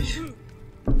wir die nicht.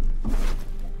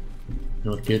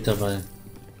 Nur Geld dabei.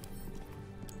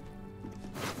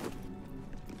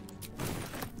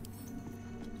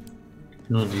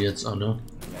 Nur die jetzt alle.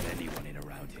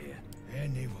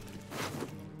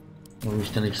 Warum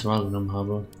ich da nichts wahrgenommen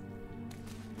habe.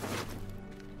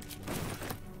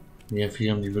 Ja,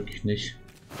 viel haben die wirklich nicht.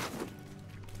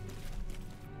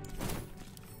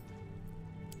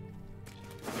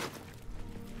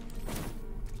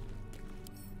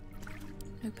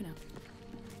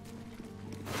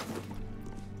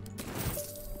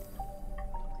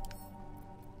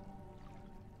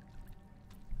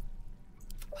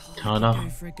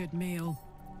 Karnach. for a good meal.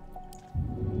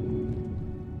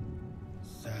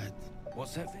 Sad.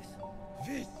 What's that, Viz?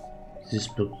 This. Sie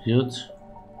ist blockiert.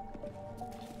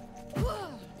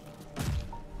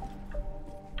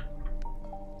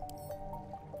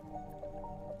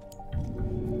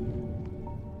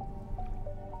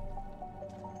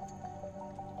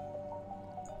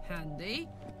 Handy.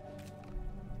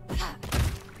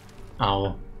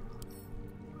 Au.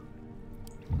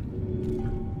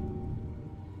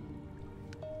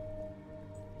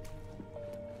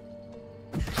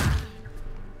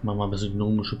 Mach mal ein bisschen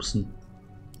Gnome schubsen.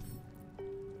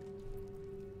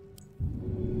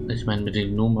 Ich meine, mit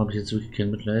den Gnomen habe ich jetzt wirklich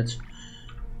kein Mitleid.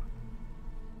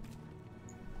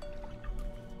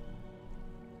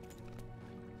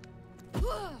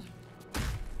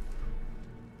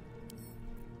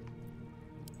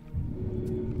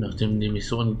 Nachdem die mich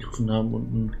so angegriffen haben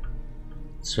und ein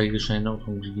Zwerge scheinen auch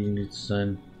irgendwie gegen die zu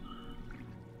sein.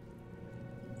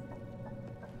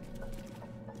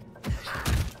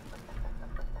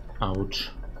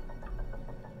 Autsch.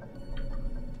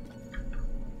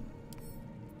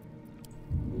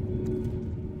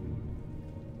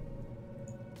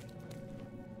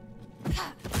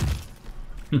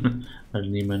 Alle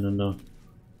nebeneinander.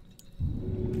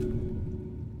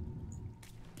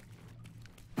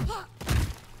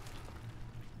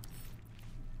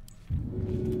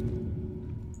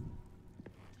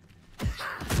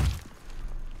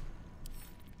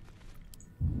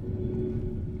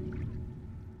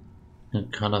 Dann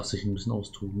kann er sich ein bisschen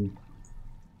austoben.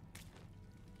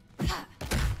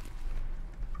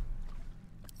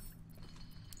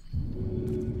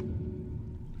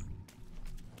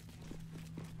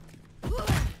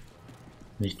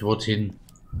 Nicht dorthin.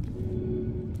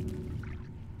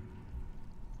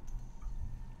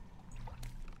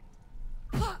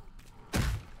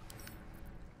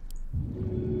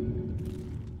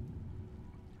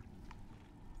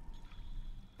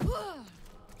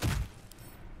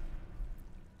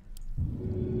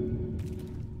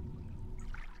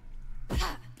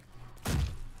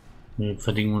 Wir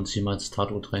verdingen uns hier mal als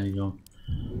Tatortreiniger.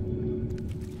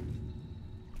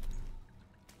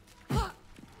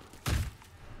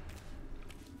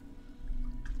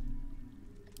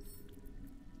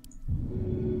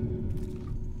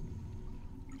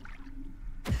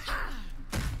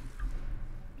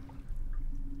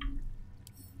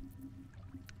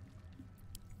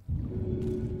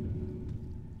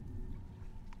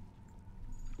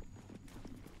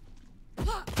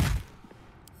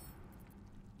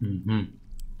 Mhm.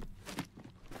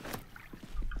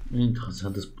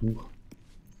 Interessantes Buch.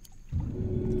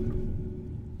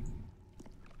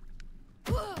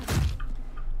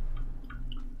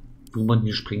 Wo man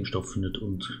hier Sprengstoff findet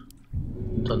und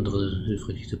andere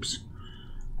hilfreiche Tipps.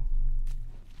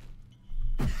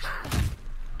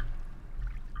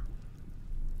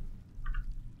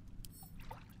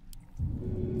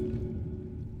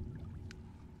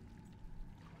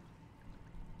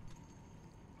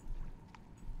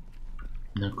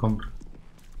 Na komm.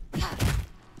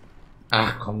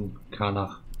 Ach komm,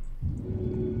 Karnach.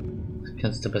 Das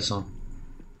kennst du besser.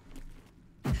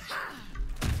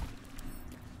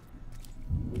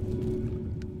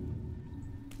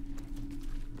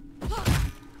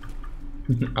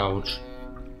 Autsch.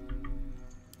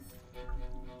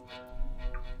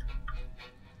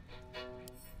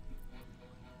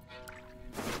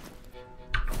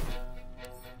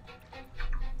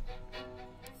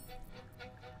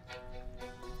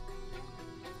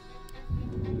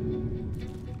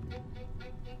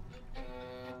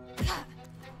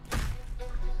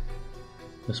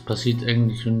 Was passiert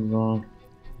eigentlich, wenn wir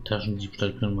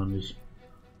Taschendiebstahl können wir nicht?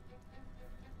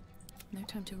 No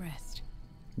time to rest.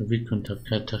 Wir können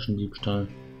kein Taschendiebstahl.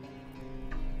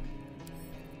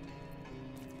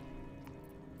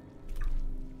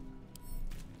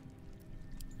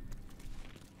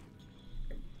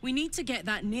 We need to get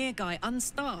that near guy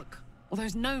unstuck, or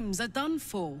those gnomes are done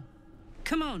for.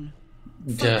 Come on.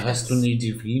 Ja, hast du eine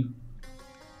Idee wie?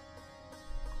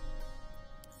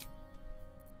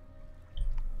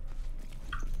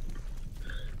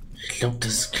 Ich glaube,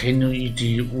 das ist keine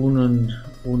Idee,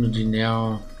 ohne die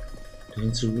näher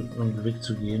dahin irgendwie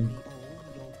wegzugehen.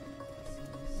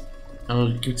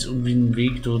 Aber gibt es irgendwie einen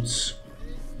Weg dort?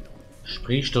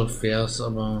 Sprengstoff wäre es,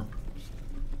 aber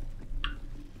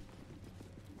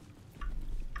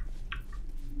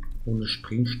ohne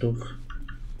Sprengstoff.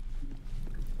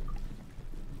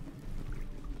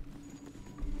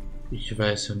 Ich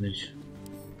weiß ja nicht.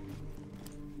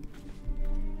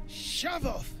 Shove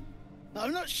off!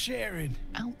 I'm not sharing.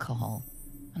 Alcohol,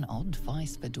 an odd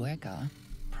vice for Dwerger.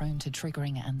 prone to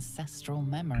triggering ancestral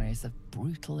memories of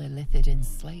brutal illicit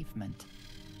enslavement.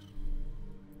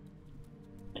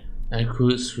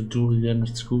 Alkohol ist für Durian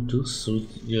nichts Gutes,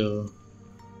 solltet ihr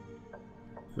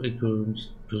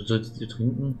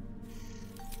trinken.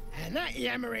 And that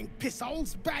yammering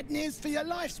pisshole's bad news for your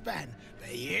lifespan,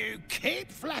 but you keep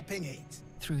flapping it.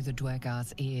 Through the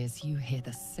Dwergar's ears, you hear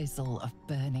the sizzle of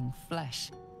burning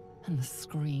flesh and the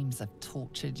screams of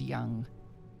tortured young.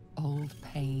 Old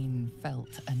pain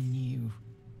felt anew.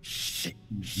 Shit,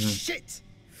 shit!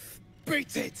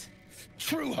 Beat it!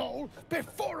 True hole,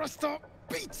 before I start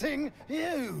beating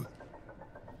you!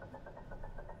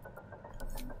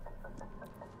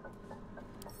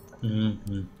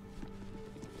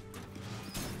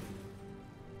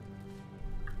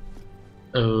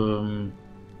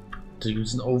 Da gibt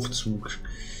es einen Aufzug.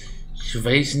 Ich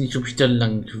weiß nicht, ob ich da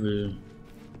lang will.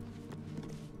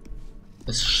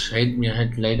 Es scheint mir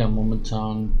halt leider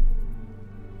momentan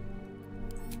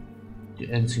die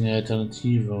einzige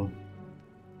Alternative.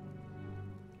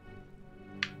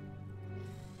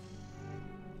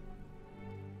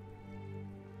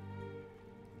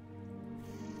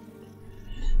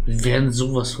 Wir werden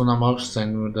sowas von am Arsch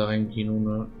sein, wenn wir da reingehen,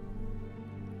 oder?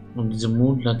 Und diese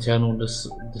Mondlaterne, und das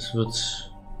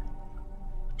wird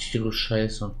tierisch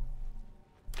scheiße.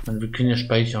 Und wir können ja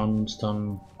speichern und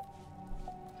dann.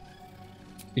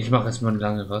 Ich mache erstmal eine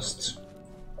lange Rast.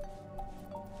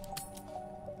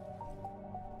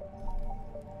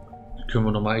 Die können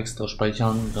wir nochmal extra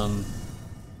speichern und dann,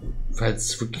 falls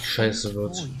es wirklich scheiße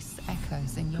wird,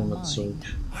 kommen wir zurück.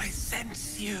 I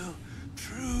sense you,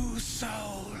 true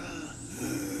soul.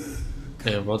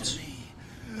 Was?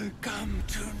 Come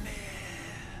too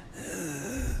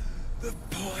near. The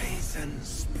poison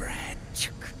spread.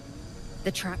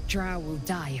 The trapped drow will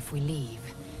die if we leave.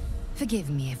 Forgive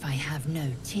me if I have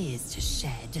no tears to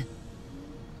shed.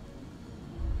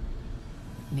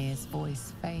 Mir's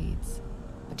voice fades,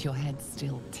 but your head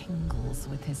still tingles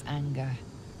with his anger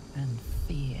and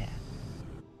fear.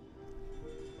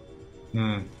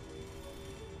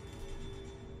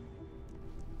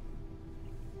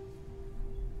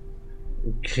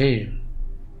 Okay.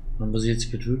 Haben wir sie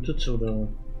jetzt getötet, oder?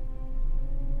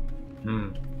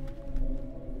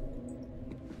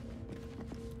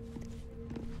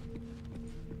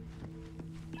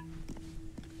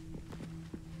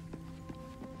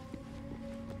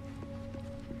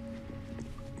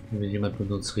 Will jemand mit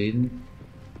uns reden?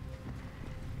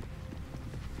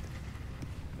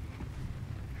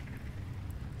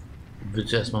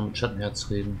 Willst du erstmal mit Schattenherz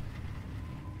reden?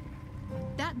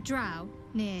 That drow,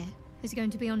 near, is going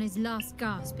to be on his last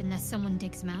gasp unless someone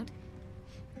digs him out.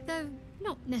 Though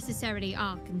not necessarily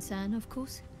our concern, of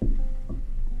course.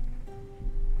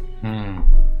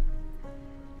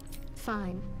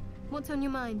 Fine. What's on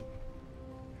your mind?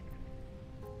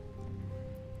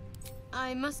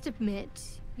 I must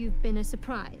admit, you've been a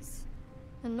surprise,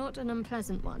 and not an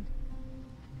unpleasant one.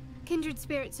 Kindred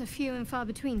spirits are few and far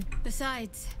between.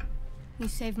 Besides, you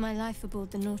saved my life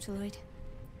aboard the Nautiloid.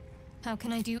 How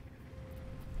can I do?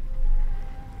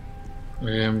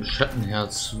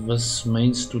 Schattenherz, was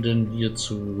meinst du denn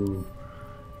hierzu?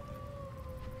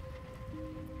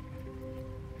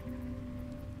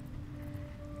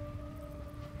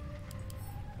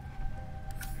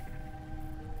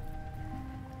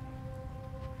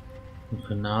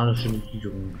 Infernalische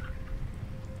Legierung.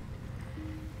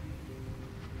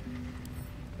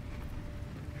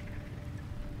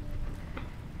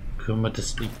 Können wir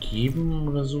das geben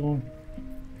oder so?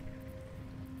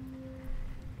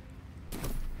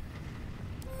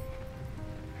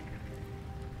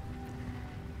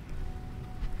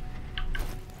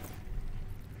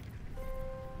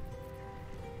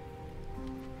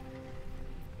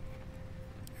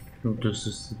 Und das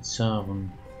ist die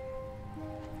Zaren.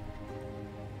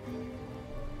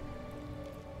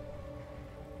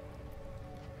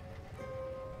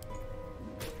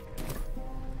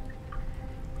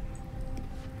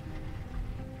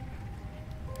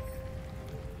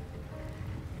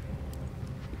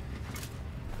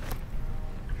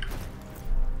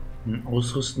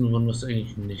 Ausrüsten wollen wir es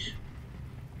eigentlich nicht.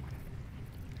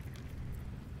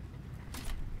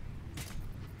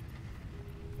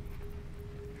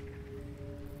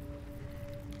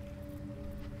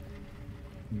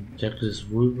 Jacke des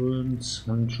Wohlwollens,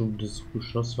 Handschuhe des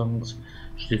Geschosswangs,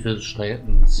 Stiefel des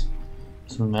Streitens.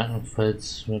 Zum merken,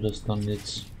 falls wir das dann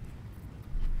jetzt.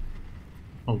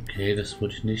 Okay, das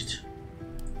wollte ich nicht.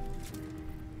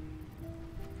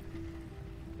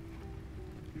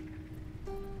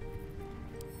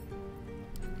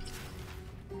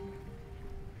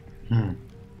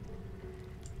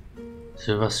 Ist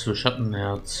ja was für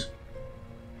Schattenherz.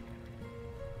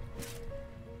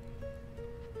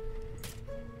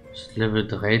 Level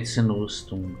 13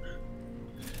 Rüstung.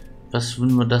 Was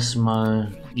würden wir das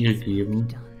mal ihr geben?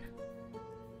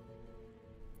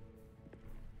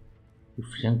 Die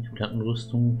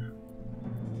Plattenrüstung.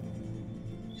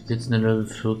 Ich sitze in der Level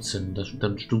 14.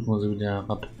 Dann stufen wir sie wieder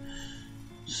herab.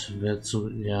 Das wäre so.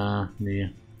 Ja,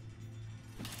 nee.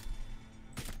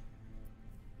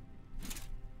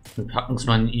 Wir packen es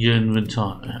mal in ihr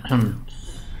Inventar.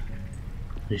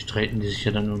 Vielleicht streiten die sich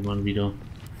ja dann irgendwann wieder.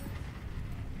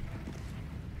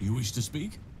 You wish to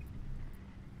speak?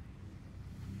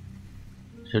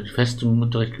 Ich habe die Festung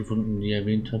mit direkt gefunden, die er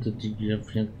erwähnt hatte, die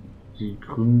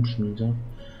grünen Schmiede.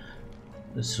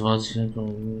 Das war sicher einfach.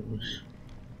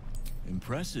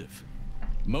 Impressive.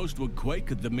 Most would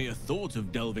quake at the mere thought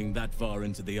of delving that far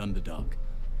into the Underdark.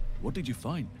 What did you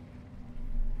find?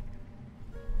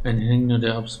 Ein Hänger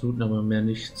der absoluten, aber mehr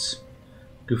nichts.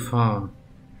 Gefahr.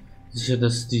 Sicher,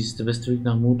 dass dies der beste Weg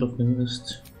nach Mondaufgang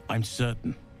ist? I'm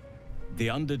certain. The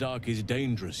Underdark is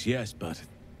dangerous, yes, but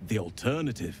the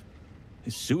alternative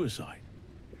is suicide.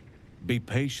 Be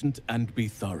patient and be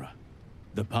thorough.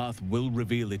 The path will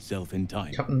reveal itself in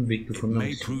time. Ich habe einen Weg gefunden,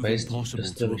 May prove impossible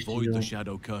to avoid the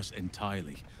shadow curse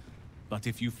entirely, but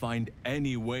if you find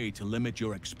any way to limit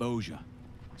your exposure,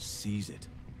 seize it.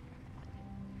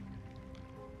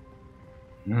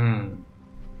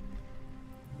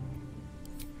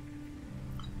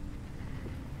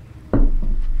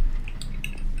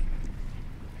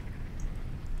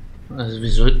 Also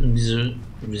wir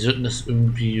sollten das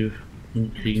irgendwie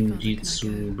hinkriegen, die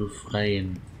zu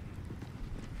befreien.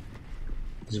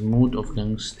 Diese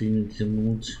Mondaufgangsdinge, diese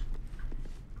Mond,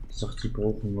 sagt, die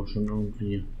brauchen wir schon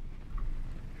irgendwie.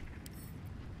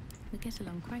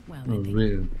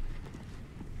 Will.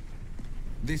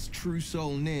 This true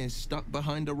soul near stuck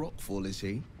behind a rockfall, is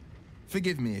he?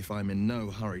 Forgive me if I'm in no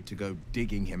hurry to go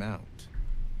digging him out.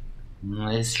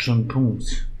 Na, ist schon ein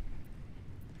Punkt.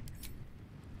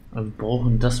 Aber wir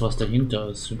brauchen das, was dahinter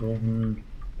ist. Wir brauchen.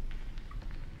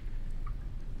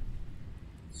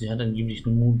 Sie hat angeblich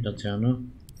eine Mondlaterne.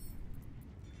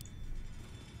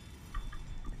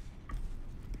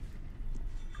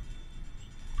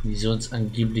 Die soll uns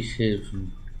angeblich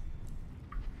helfen,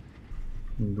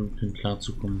 im Dunkeln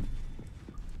klarzukommen.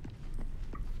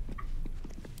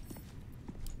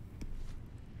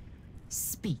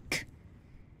 Speak.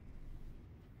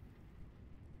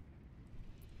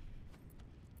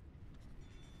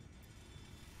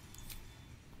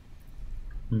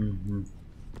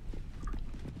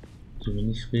 So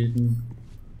wenig reden.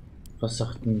 Was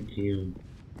sagt denn Geo?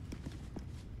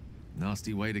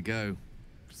 Nasty way to go.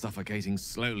 Suffocating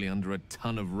slowly under a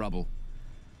ton of rubble.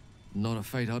 Not a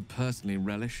fate I'd personally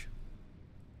relish.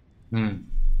 Mal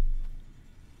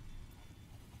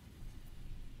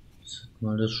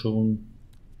das schon.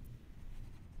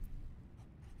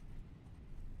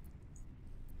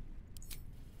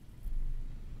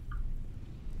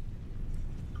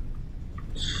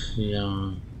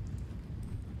 Ja.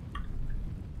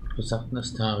 Was sagt ein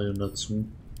Astarion dazu?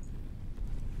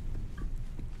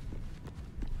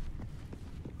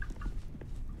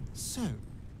 So,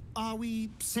 are we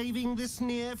saving this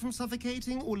Nier from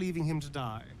suffocating or leaving him to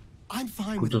die? I'm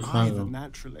fine with either,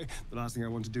 naturally. The last thing I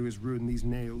want to do is ruin these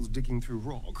nails digging through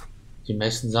rock. Die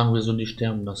meisten sagen, wir sollen die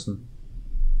sterben lassen.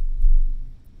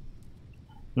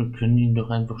 Wir können ihn doch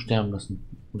einfach sterben lassen.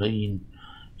 Oder ihn.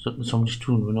 Sollten es auch nicht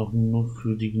tun, wenn auch nur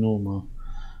für die Gnome.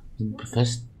 Wir sind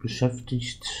fest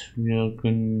beschäftigt. Wir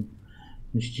können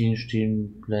nicht hier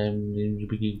stehen bleiben, denen wir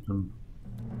begegnen.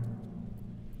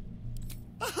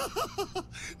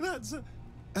 That's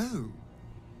oh,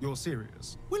 you're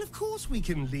serious? Well, of course we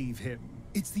can leave him.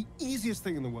 It's the easiest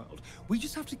thing in the world. We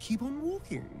just have to keep on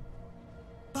walking.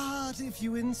 But if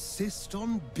you insist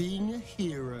on being a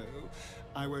hero,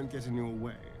 I won't get in your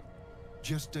way.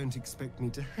 Just don't expect me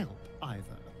to help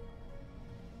either.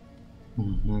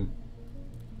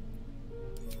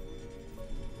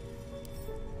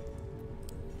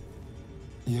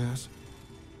 Yes.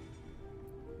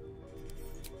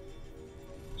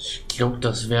 Ich glaube,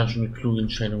 das wäre schon eine kluge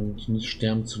Entscheidung, dich nicht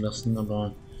sterben zu lassen,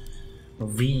 aber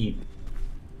wie?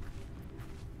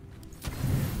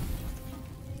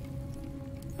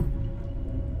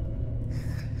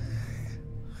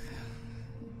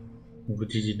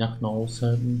 Wird die Nacht noch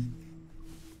aushalten?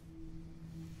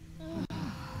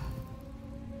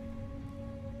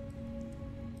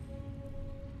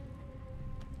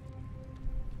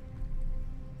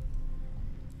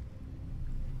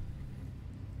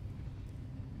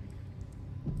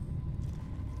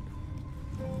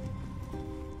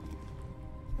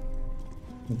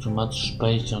 Automatisch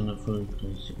speichern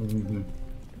erfolgreich.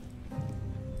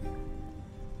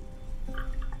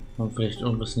 Und vielleicht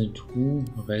irgendwas in die Truhe,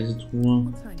 eine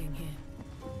Reisetruhe.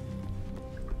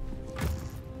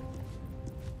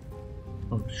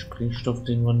 Und Sprengstoff,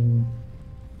 den man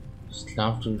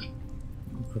sklavt und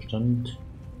Verstand.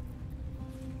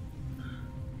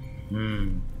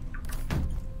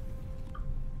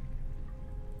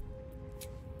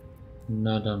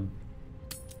 Na dann.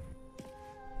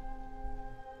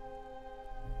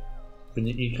 Wenn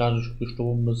ihr eh gerade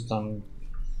gestorben bist, dann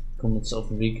können wir uns auf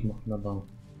den Weg machen, aber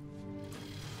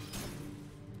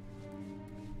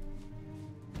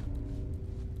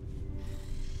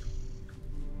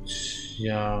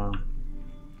ja.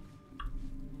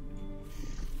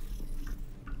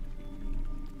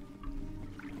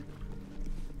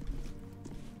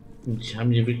 Und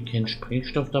haben hier wirklich keinen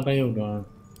Sprengstoff dabei, oder?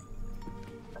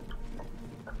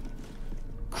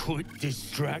 Quit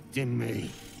distracting me.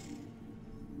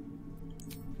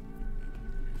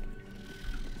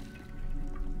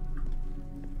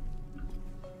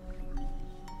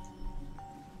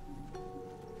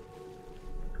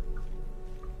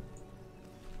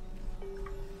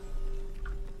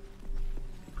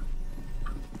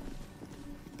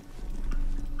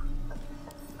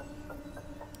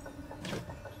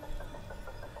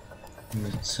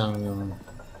 Eine Zange.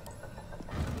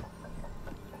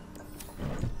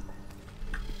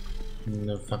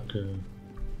 Eine Fackel.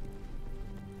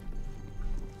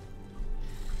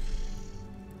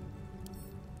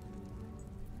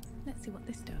 Let's see what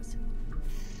this does.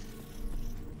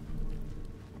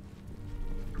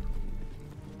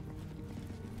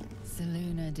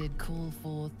 Selûne did call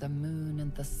forth the moon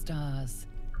and the stars.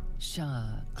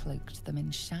 Shah cloaked them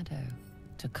in shadow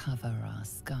to cover our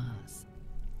scars.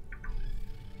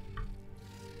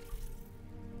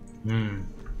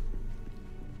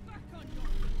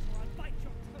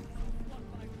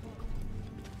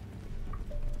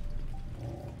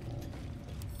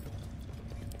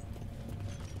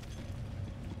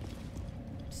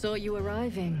 Saw you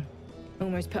arriving.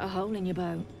 Almost put a hole in your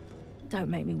bow. Don't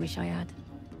make me wish I had.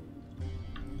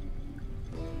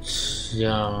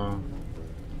 Ja.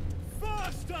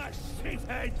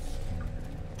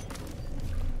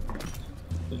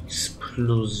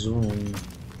 Explosion.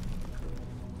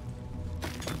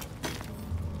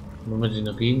 Wenn wir den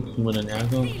reden, kriegen wir dann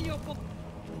Ärger.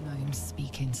 Gnomes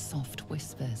speak in soft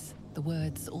whispers, the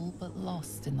words all but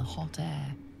lost in the hot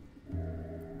air.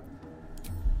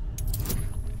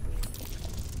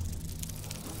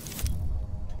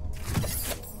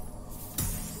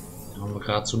 Haben wir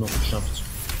gerade so noch geschafft.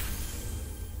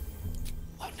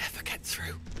 I'll never get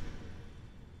through.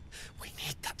 We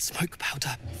need that smoke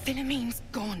powder. Philommene's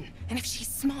gone, and if she's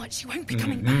smart, she won't be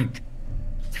coming back.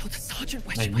 Tell the sergeant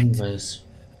where Ein she went. Hinweis.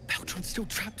 Beltron's still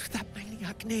trapped with that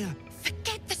maniac near.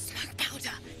 Forget the smoke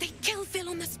powder. They'd kill Phil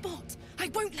on the spot. I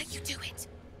won't let you do it.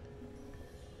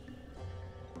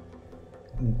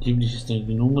 Angeblich ist der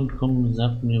Gnome gekommen,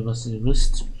 sagt mir, was ihr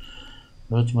wisst.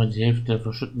 Leute, mal die Hälfte der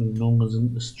verschütteten Gnome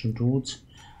ist schon tot.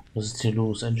 Was ist hier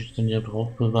los? Einschüchtern, ihr habt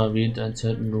Rauchpulver erwähnt,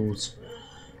 Einzelheiten los.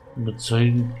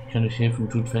 Überzeugen kann ich helfen,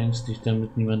 tut verängstigt,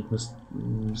 damit niemand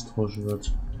misstrauisch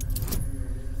wird.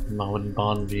 Dann machen wir den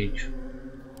Bahnweg.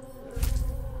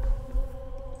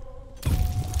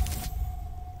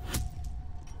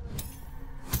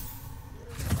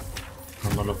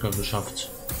 Haben wir locker geschafft.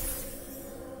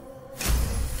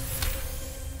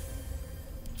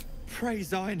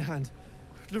 Praise Ironhand.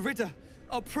 Larida,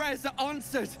 our prayers are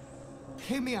answered.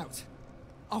 Hear me out.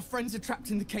 Our friends are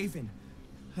trapped in the cave-in,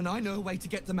 and I know a way to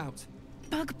get them out.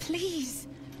 Bug, please.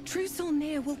 Truth's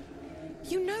near will...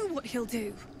 You know what he'll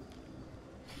do.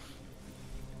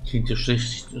 Klingt ja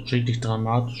schrecklich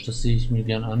dramatisch, das sehe ich mir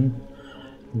gern an.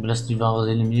 Überlasst die wahre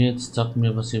Seele mir jetzt, sagt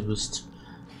mir, was ihr wisst.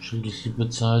 Schriftlich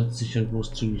bezahlt, sicher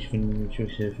großzügig, wenn ich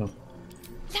euch helfe.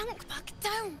 Bug,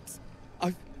 don't!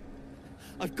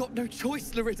 I've got no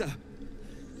choice, Larida.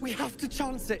 We have to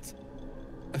chance it.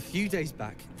 A few days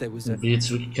back, there was a... Ich will jetzt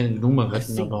wirklich keine Gnome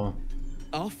retten, aber...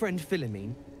 Our friend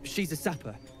Philomene, she's a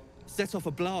sapper, set off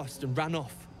a blast and ran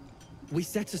off. We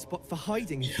set a spot for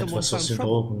hiding if someone found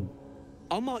trouble.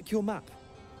 I'll mark your map.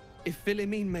 If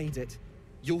Philomene made it,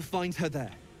 you'll find her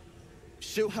there.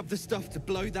 She'll have the stuff to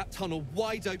blow that tunnel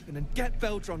wide open and get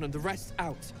Beldron and the rest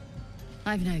out.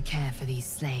 I've no care for these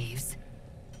slaves,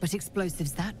 but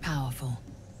explosives that powerful,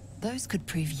 those could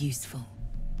prove useful.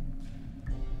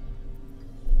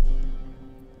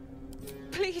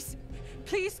 Please,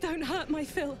 please don't hurt my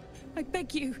Phil. I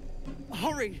beg you.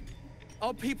 Hurry!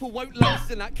 Our people won't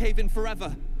last in that cave-in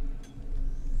forever.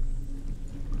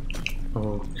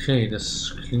 Okay,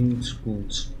 das klingt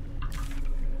gut.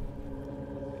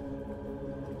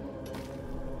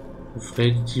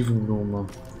 Befreie die tiefen Gnome.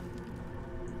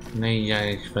 Nee, ja,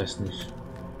 ich weiß nicht.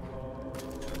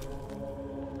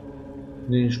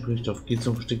 Nee, spricht auf. Geht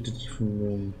zum versteckte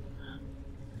Tiefen.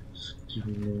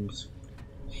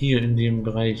 Hier in dem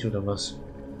Bereich oder was?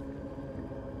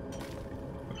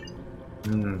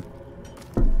 Kommen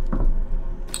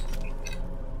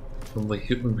wir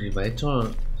hier irgendwie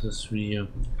weiter? Das ist wie.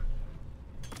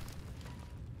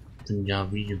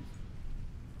 Ja, wie.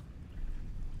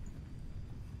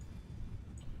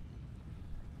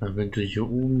 Eventuell hier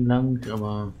oben lang,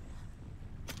 aber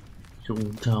hier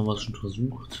unten haben wir es schon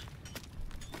versucht.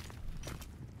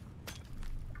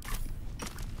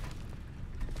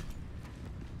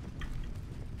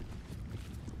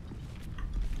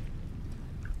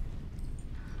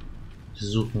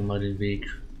 Suchen wir mal den Weg.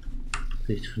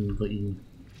 Vielleicht finden wir ihn.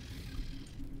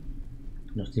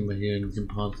 Nachdem wir hier in diesem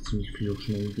Part ziemlich viel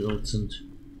schon umgeirrt sind.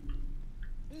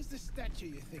 Who's the statue,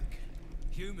 you think?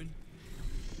 Human.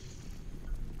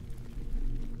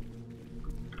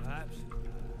 Perhaps.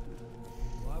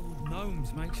 Why would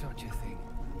gnomes make such a thing?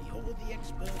 You're the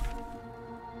expert.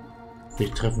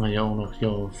 Vielleicht treffen wir ja auch noch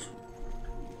hier auf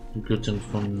die Göttin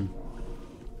von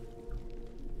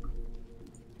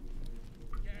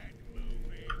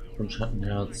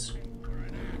Schattenherz.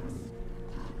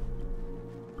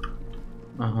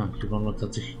 Aha, hier waren wir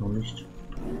tatsächlich noch nicht.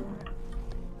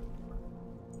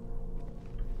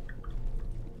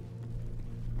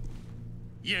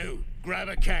 You, grab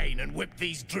a cane and whip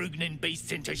these droognin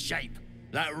beasts into shape.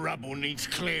 That rubble needs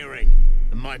clearing,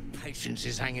 and my patience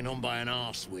is hanging on by an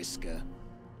arse whisker.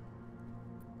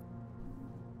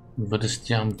 Wird es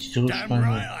dir am Tiere Damn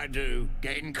right I do.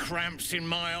 Getting cramps in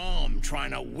my arm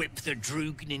trying to whip the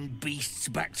droognin beasts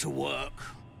back to work.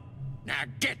 Now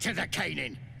get to the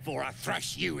caning, for I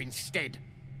thrash you instead.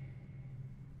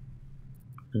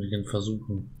 Kann ich denn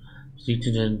versuchen? Liegt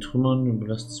in den Trümmern und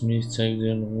belasst es mir, ich zeige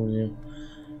dir in Ruhe.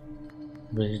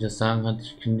 Wenn ich das sagen hat,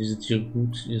 ich kenne diese Tiere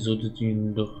gut, ihr solltet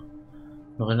ihnen doch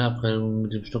noch eine Abreibung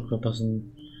mit dem Stock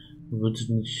verpassen. Wollt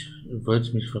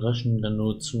mich verraschen, dann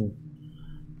nur zu.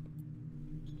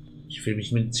 Ich will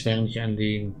mich mit Zwergen nicht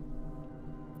anlegen.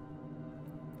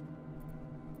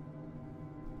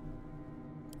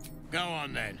 Go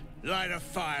on then, light a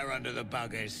fire under the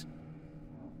buggers.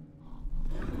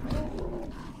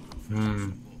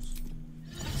 Sollen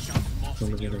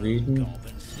wir den reden?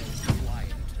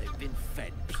 They've been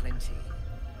fed plenty.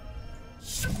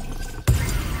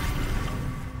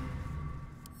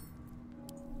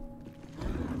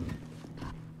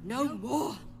 No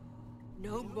more!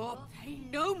 No more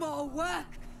pain, no more work!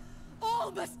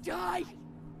 All must die!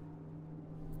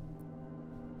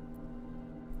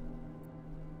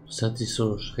 Es hat sich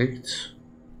so erschreckt.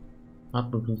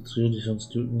 Atme, konzentriere dich, sonst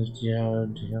töten dich die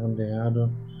Herren der Herde.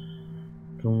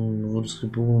 Du wurdest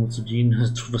geboren, um zu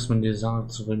dienen. Tu, was man dir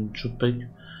sagt, so ein Schutbeck.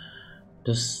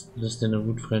 Das lässt deine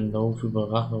Wut freien Lauf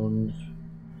über Rache und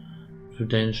für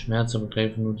deinen Schmerz, aber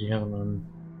greifen nur die Herren an.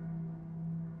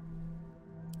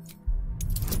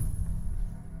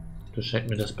 Das scheint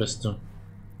mir das Beste.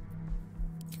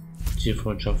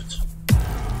 Tierfreundschaft.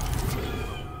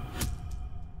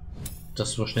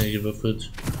 Das war schnell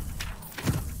gewürfelt.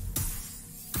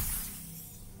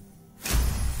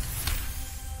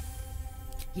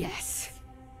 Yes,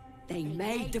 they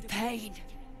made the pain.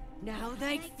 Now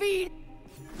they feed.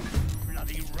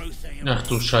 Ach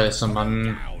du Scheiße,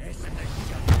 Mann.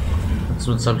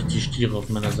 Sonst habe ich die Stiere auf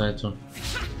meiner Seite.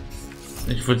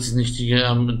 Ich wollte jetzt nicht die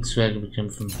armen Zwerge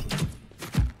bekämpfen.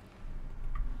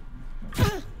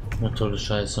 Na tolle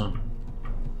Scheiße.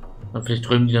 Aber vielleicht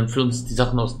räumen die dann für uns die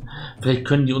Sachen aus. Vielleicht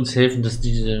können die uns helfen, dass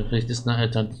diese. Vielleicht ist eine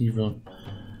Alternative,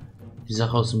 die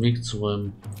Sache aus dem Weg zu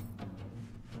räumen.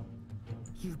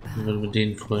 Wenn wir mit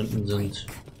den Freunden sind.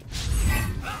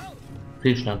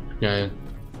 Fehlschlag, geil.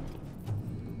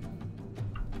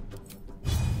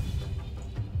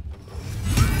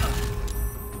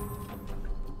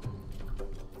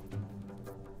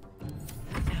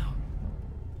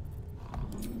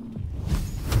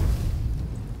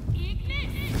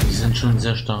 Die sind schon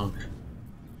sehr stark.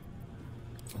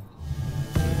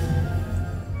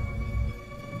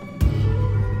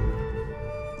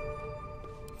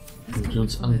 Wenn die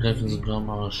uns angreifen, sind wir am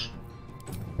Arsch.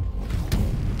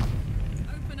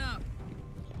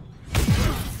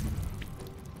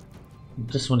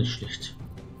 Das war nicht schlecht.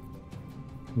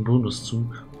 Ein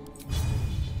Bonuszug.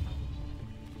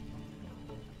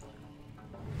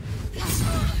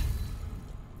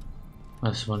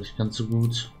 Das war nicht ganz so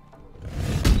gut.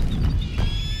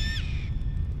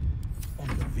 On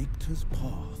the victor's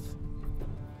path.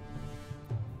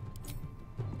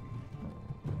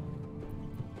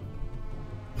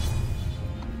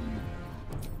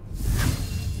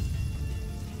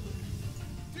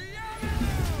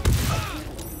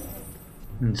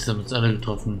 Jetzt haben wir uns alle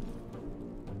getroffen.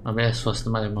 Aber er ist fast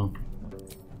im Eimer.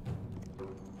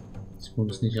 Das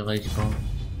Punkt ist nicht erreichbar.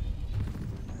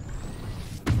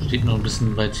 Steht noch ein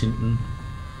bisschen weit hinten.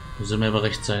 Muss mir aber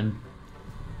recht sein.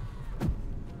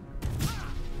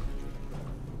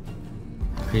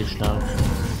 Fehlschlag.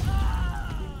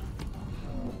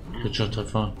 Kritischer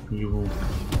Treffer. Juhu.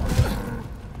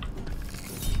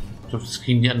 Ich hoffe, das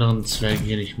kriegen die anderen Zwerge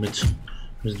hier nicht mit.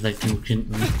 Wir sind weit genug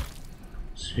hinten.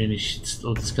 Dass wir nicht jetzt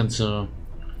das ganze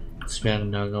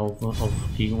Zwergenlager auf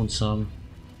gegen uns haben.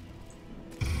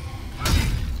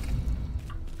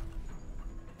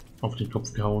 Auf den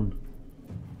Kopf gehauen.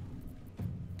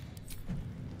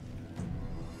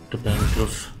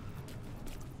 Doppelangriff.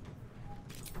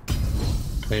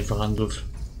 Dreifacher Angriff.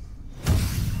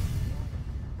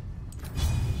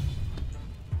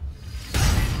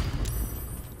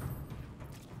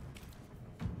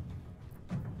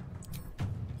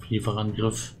 Vierfacher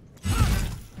Angriff.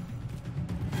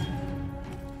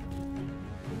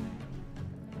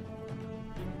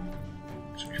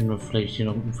 Jetzt können wir vielleicht hier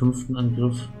noch einen 5.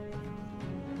 Angriff.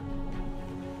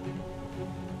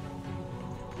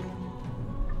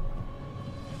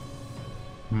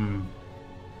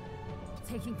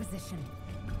 Taking position.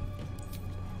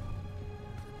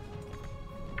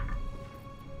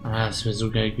 Ah, es wäre so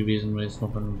geil gewesen, wenn wir jetzt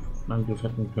noch einen Angriff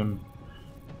hätten können.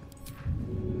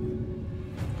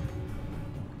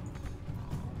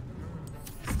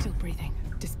 Still breathing,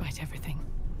 despite everything.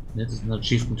 Jetzt ist ein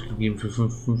Achievement gegeben für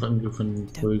 5 Angriffe in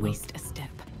Folge. Waste a step.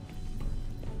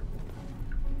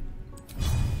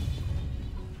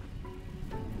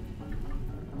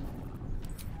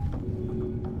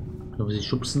 Können wir sie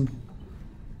schubsen?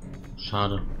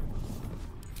 Schade.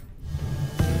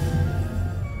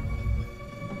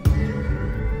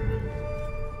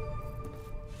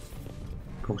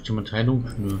 Braucht jemand Heilung?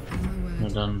 Nö. Na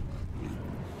dann.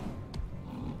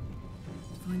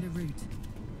 Find a route.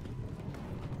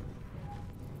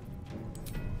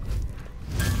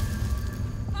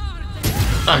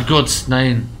 Ach Gott,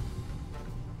 nein.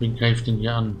 Wen greift denn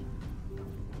hier an?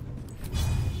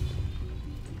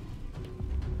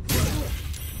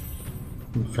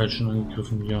 Den falschen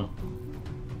angegriffen, ja.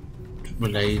 Tut mir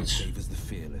leid.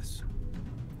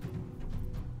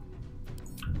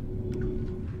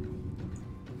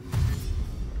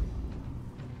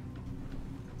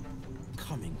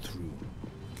 Coming through.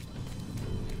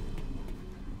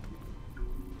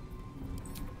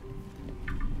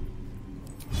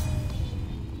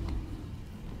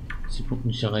 Sie guckt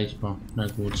nicht erreichbar. Na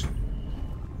gut.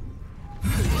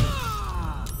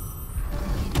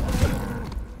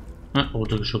 Ah,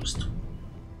 runtergeschubst.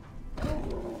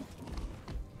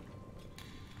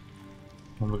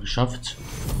 Haben wir geschafft.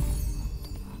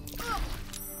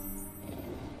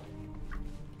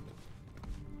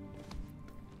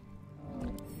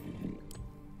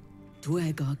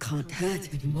 Dwergar can't hurt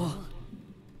anymore.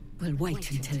 We'll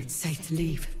wait until it's safe to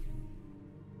leave.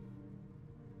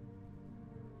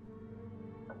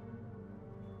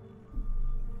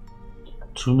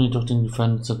 Tu mir doch den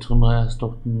Gefallen, zertrümmer erst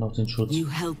doch noch den Schutz. You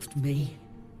helped me.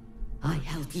 I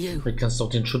helped you. Du kannst doch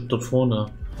den Schutz dort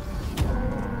vorne.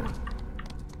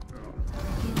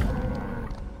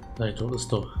 Nein, doch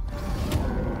ist doch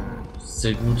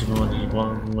sehr gut,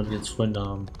 wenn wir die jetzt Freunde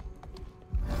haben.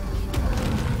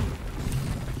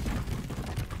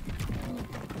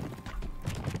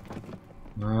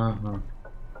 Aha.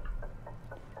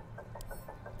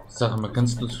 Sag mal,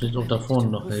 kannst du uns vielleicht auch da vorne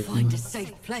noch helfen? Find a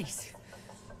safe place.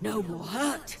 No more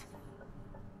hurt.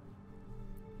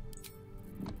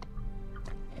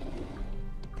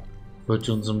 Wollt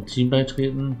ihr unserem Team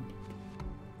beitreten?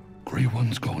 Grey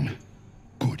One's gone.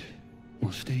 Good.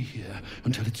 We'll stay here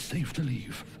until it's safe to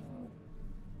leave.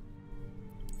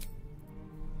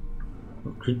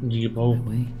 Wir könnten die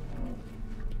gebrauchen.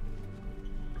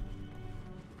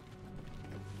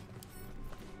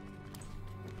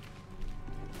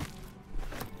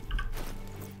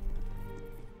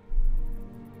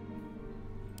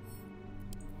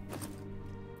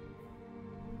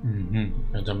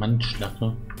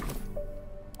 Adamantschlache.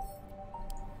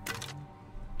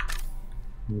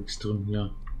 Nichts drin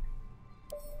hier.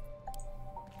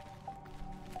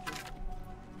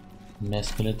 Mehr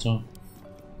Skelette.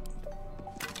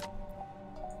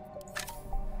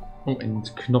 Oh, ein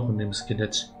Knochen im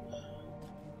Skelett.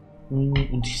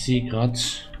 Und ich sehe gerade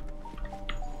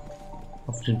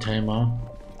auf dem Timer,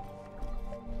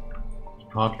 die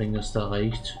Partlänge ist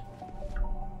erreicht.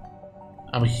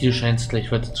 Aber hier scheint es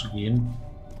gleich weiter zu gehen.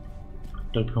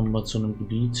 Da kommen wir zu einem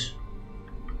Gebiet,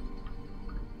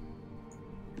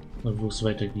 wo es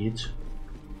weitergeht.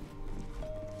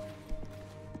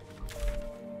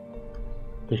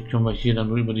 Vielleicht können wir hier dann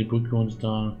nur über die Brücke und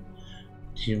da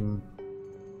dem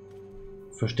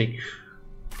Versteck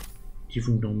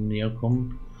Tiefenraum näher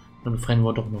kommen. Dann befreien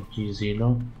wir doch noch die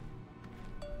Seele.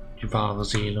 Die wahre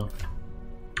Seele.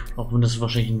 Auch wenn das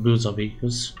wahrscheinlich ein böser Weg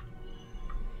ist.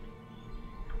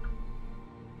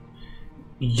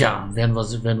 Ja, werden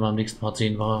wir am nächsten Part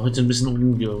sehen. War heute ein bisschen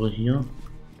Ungeirre hier.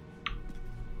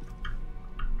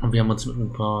 Und wir haben uns mit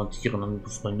ein paar Tieren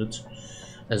angefreundet.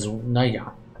 Also,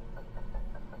 naja.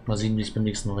 Mal sehen, wie es beim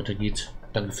nächsten Mal weitergeht.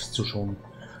 Danke fürs Zuschauen.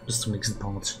 Bis zum nächsten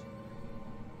Part.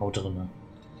 Haut rein.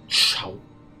 Ciao.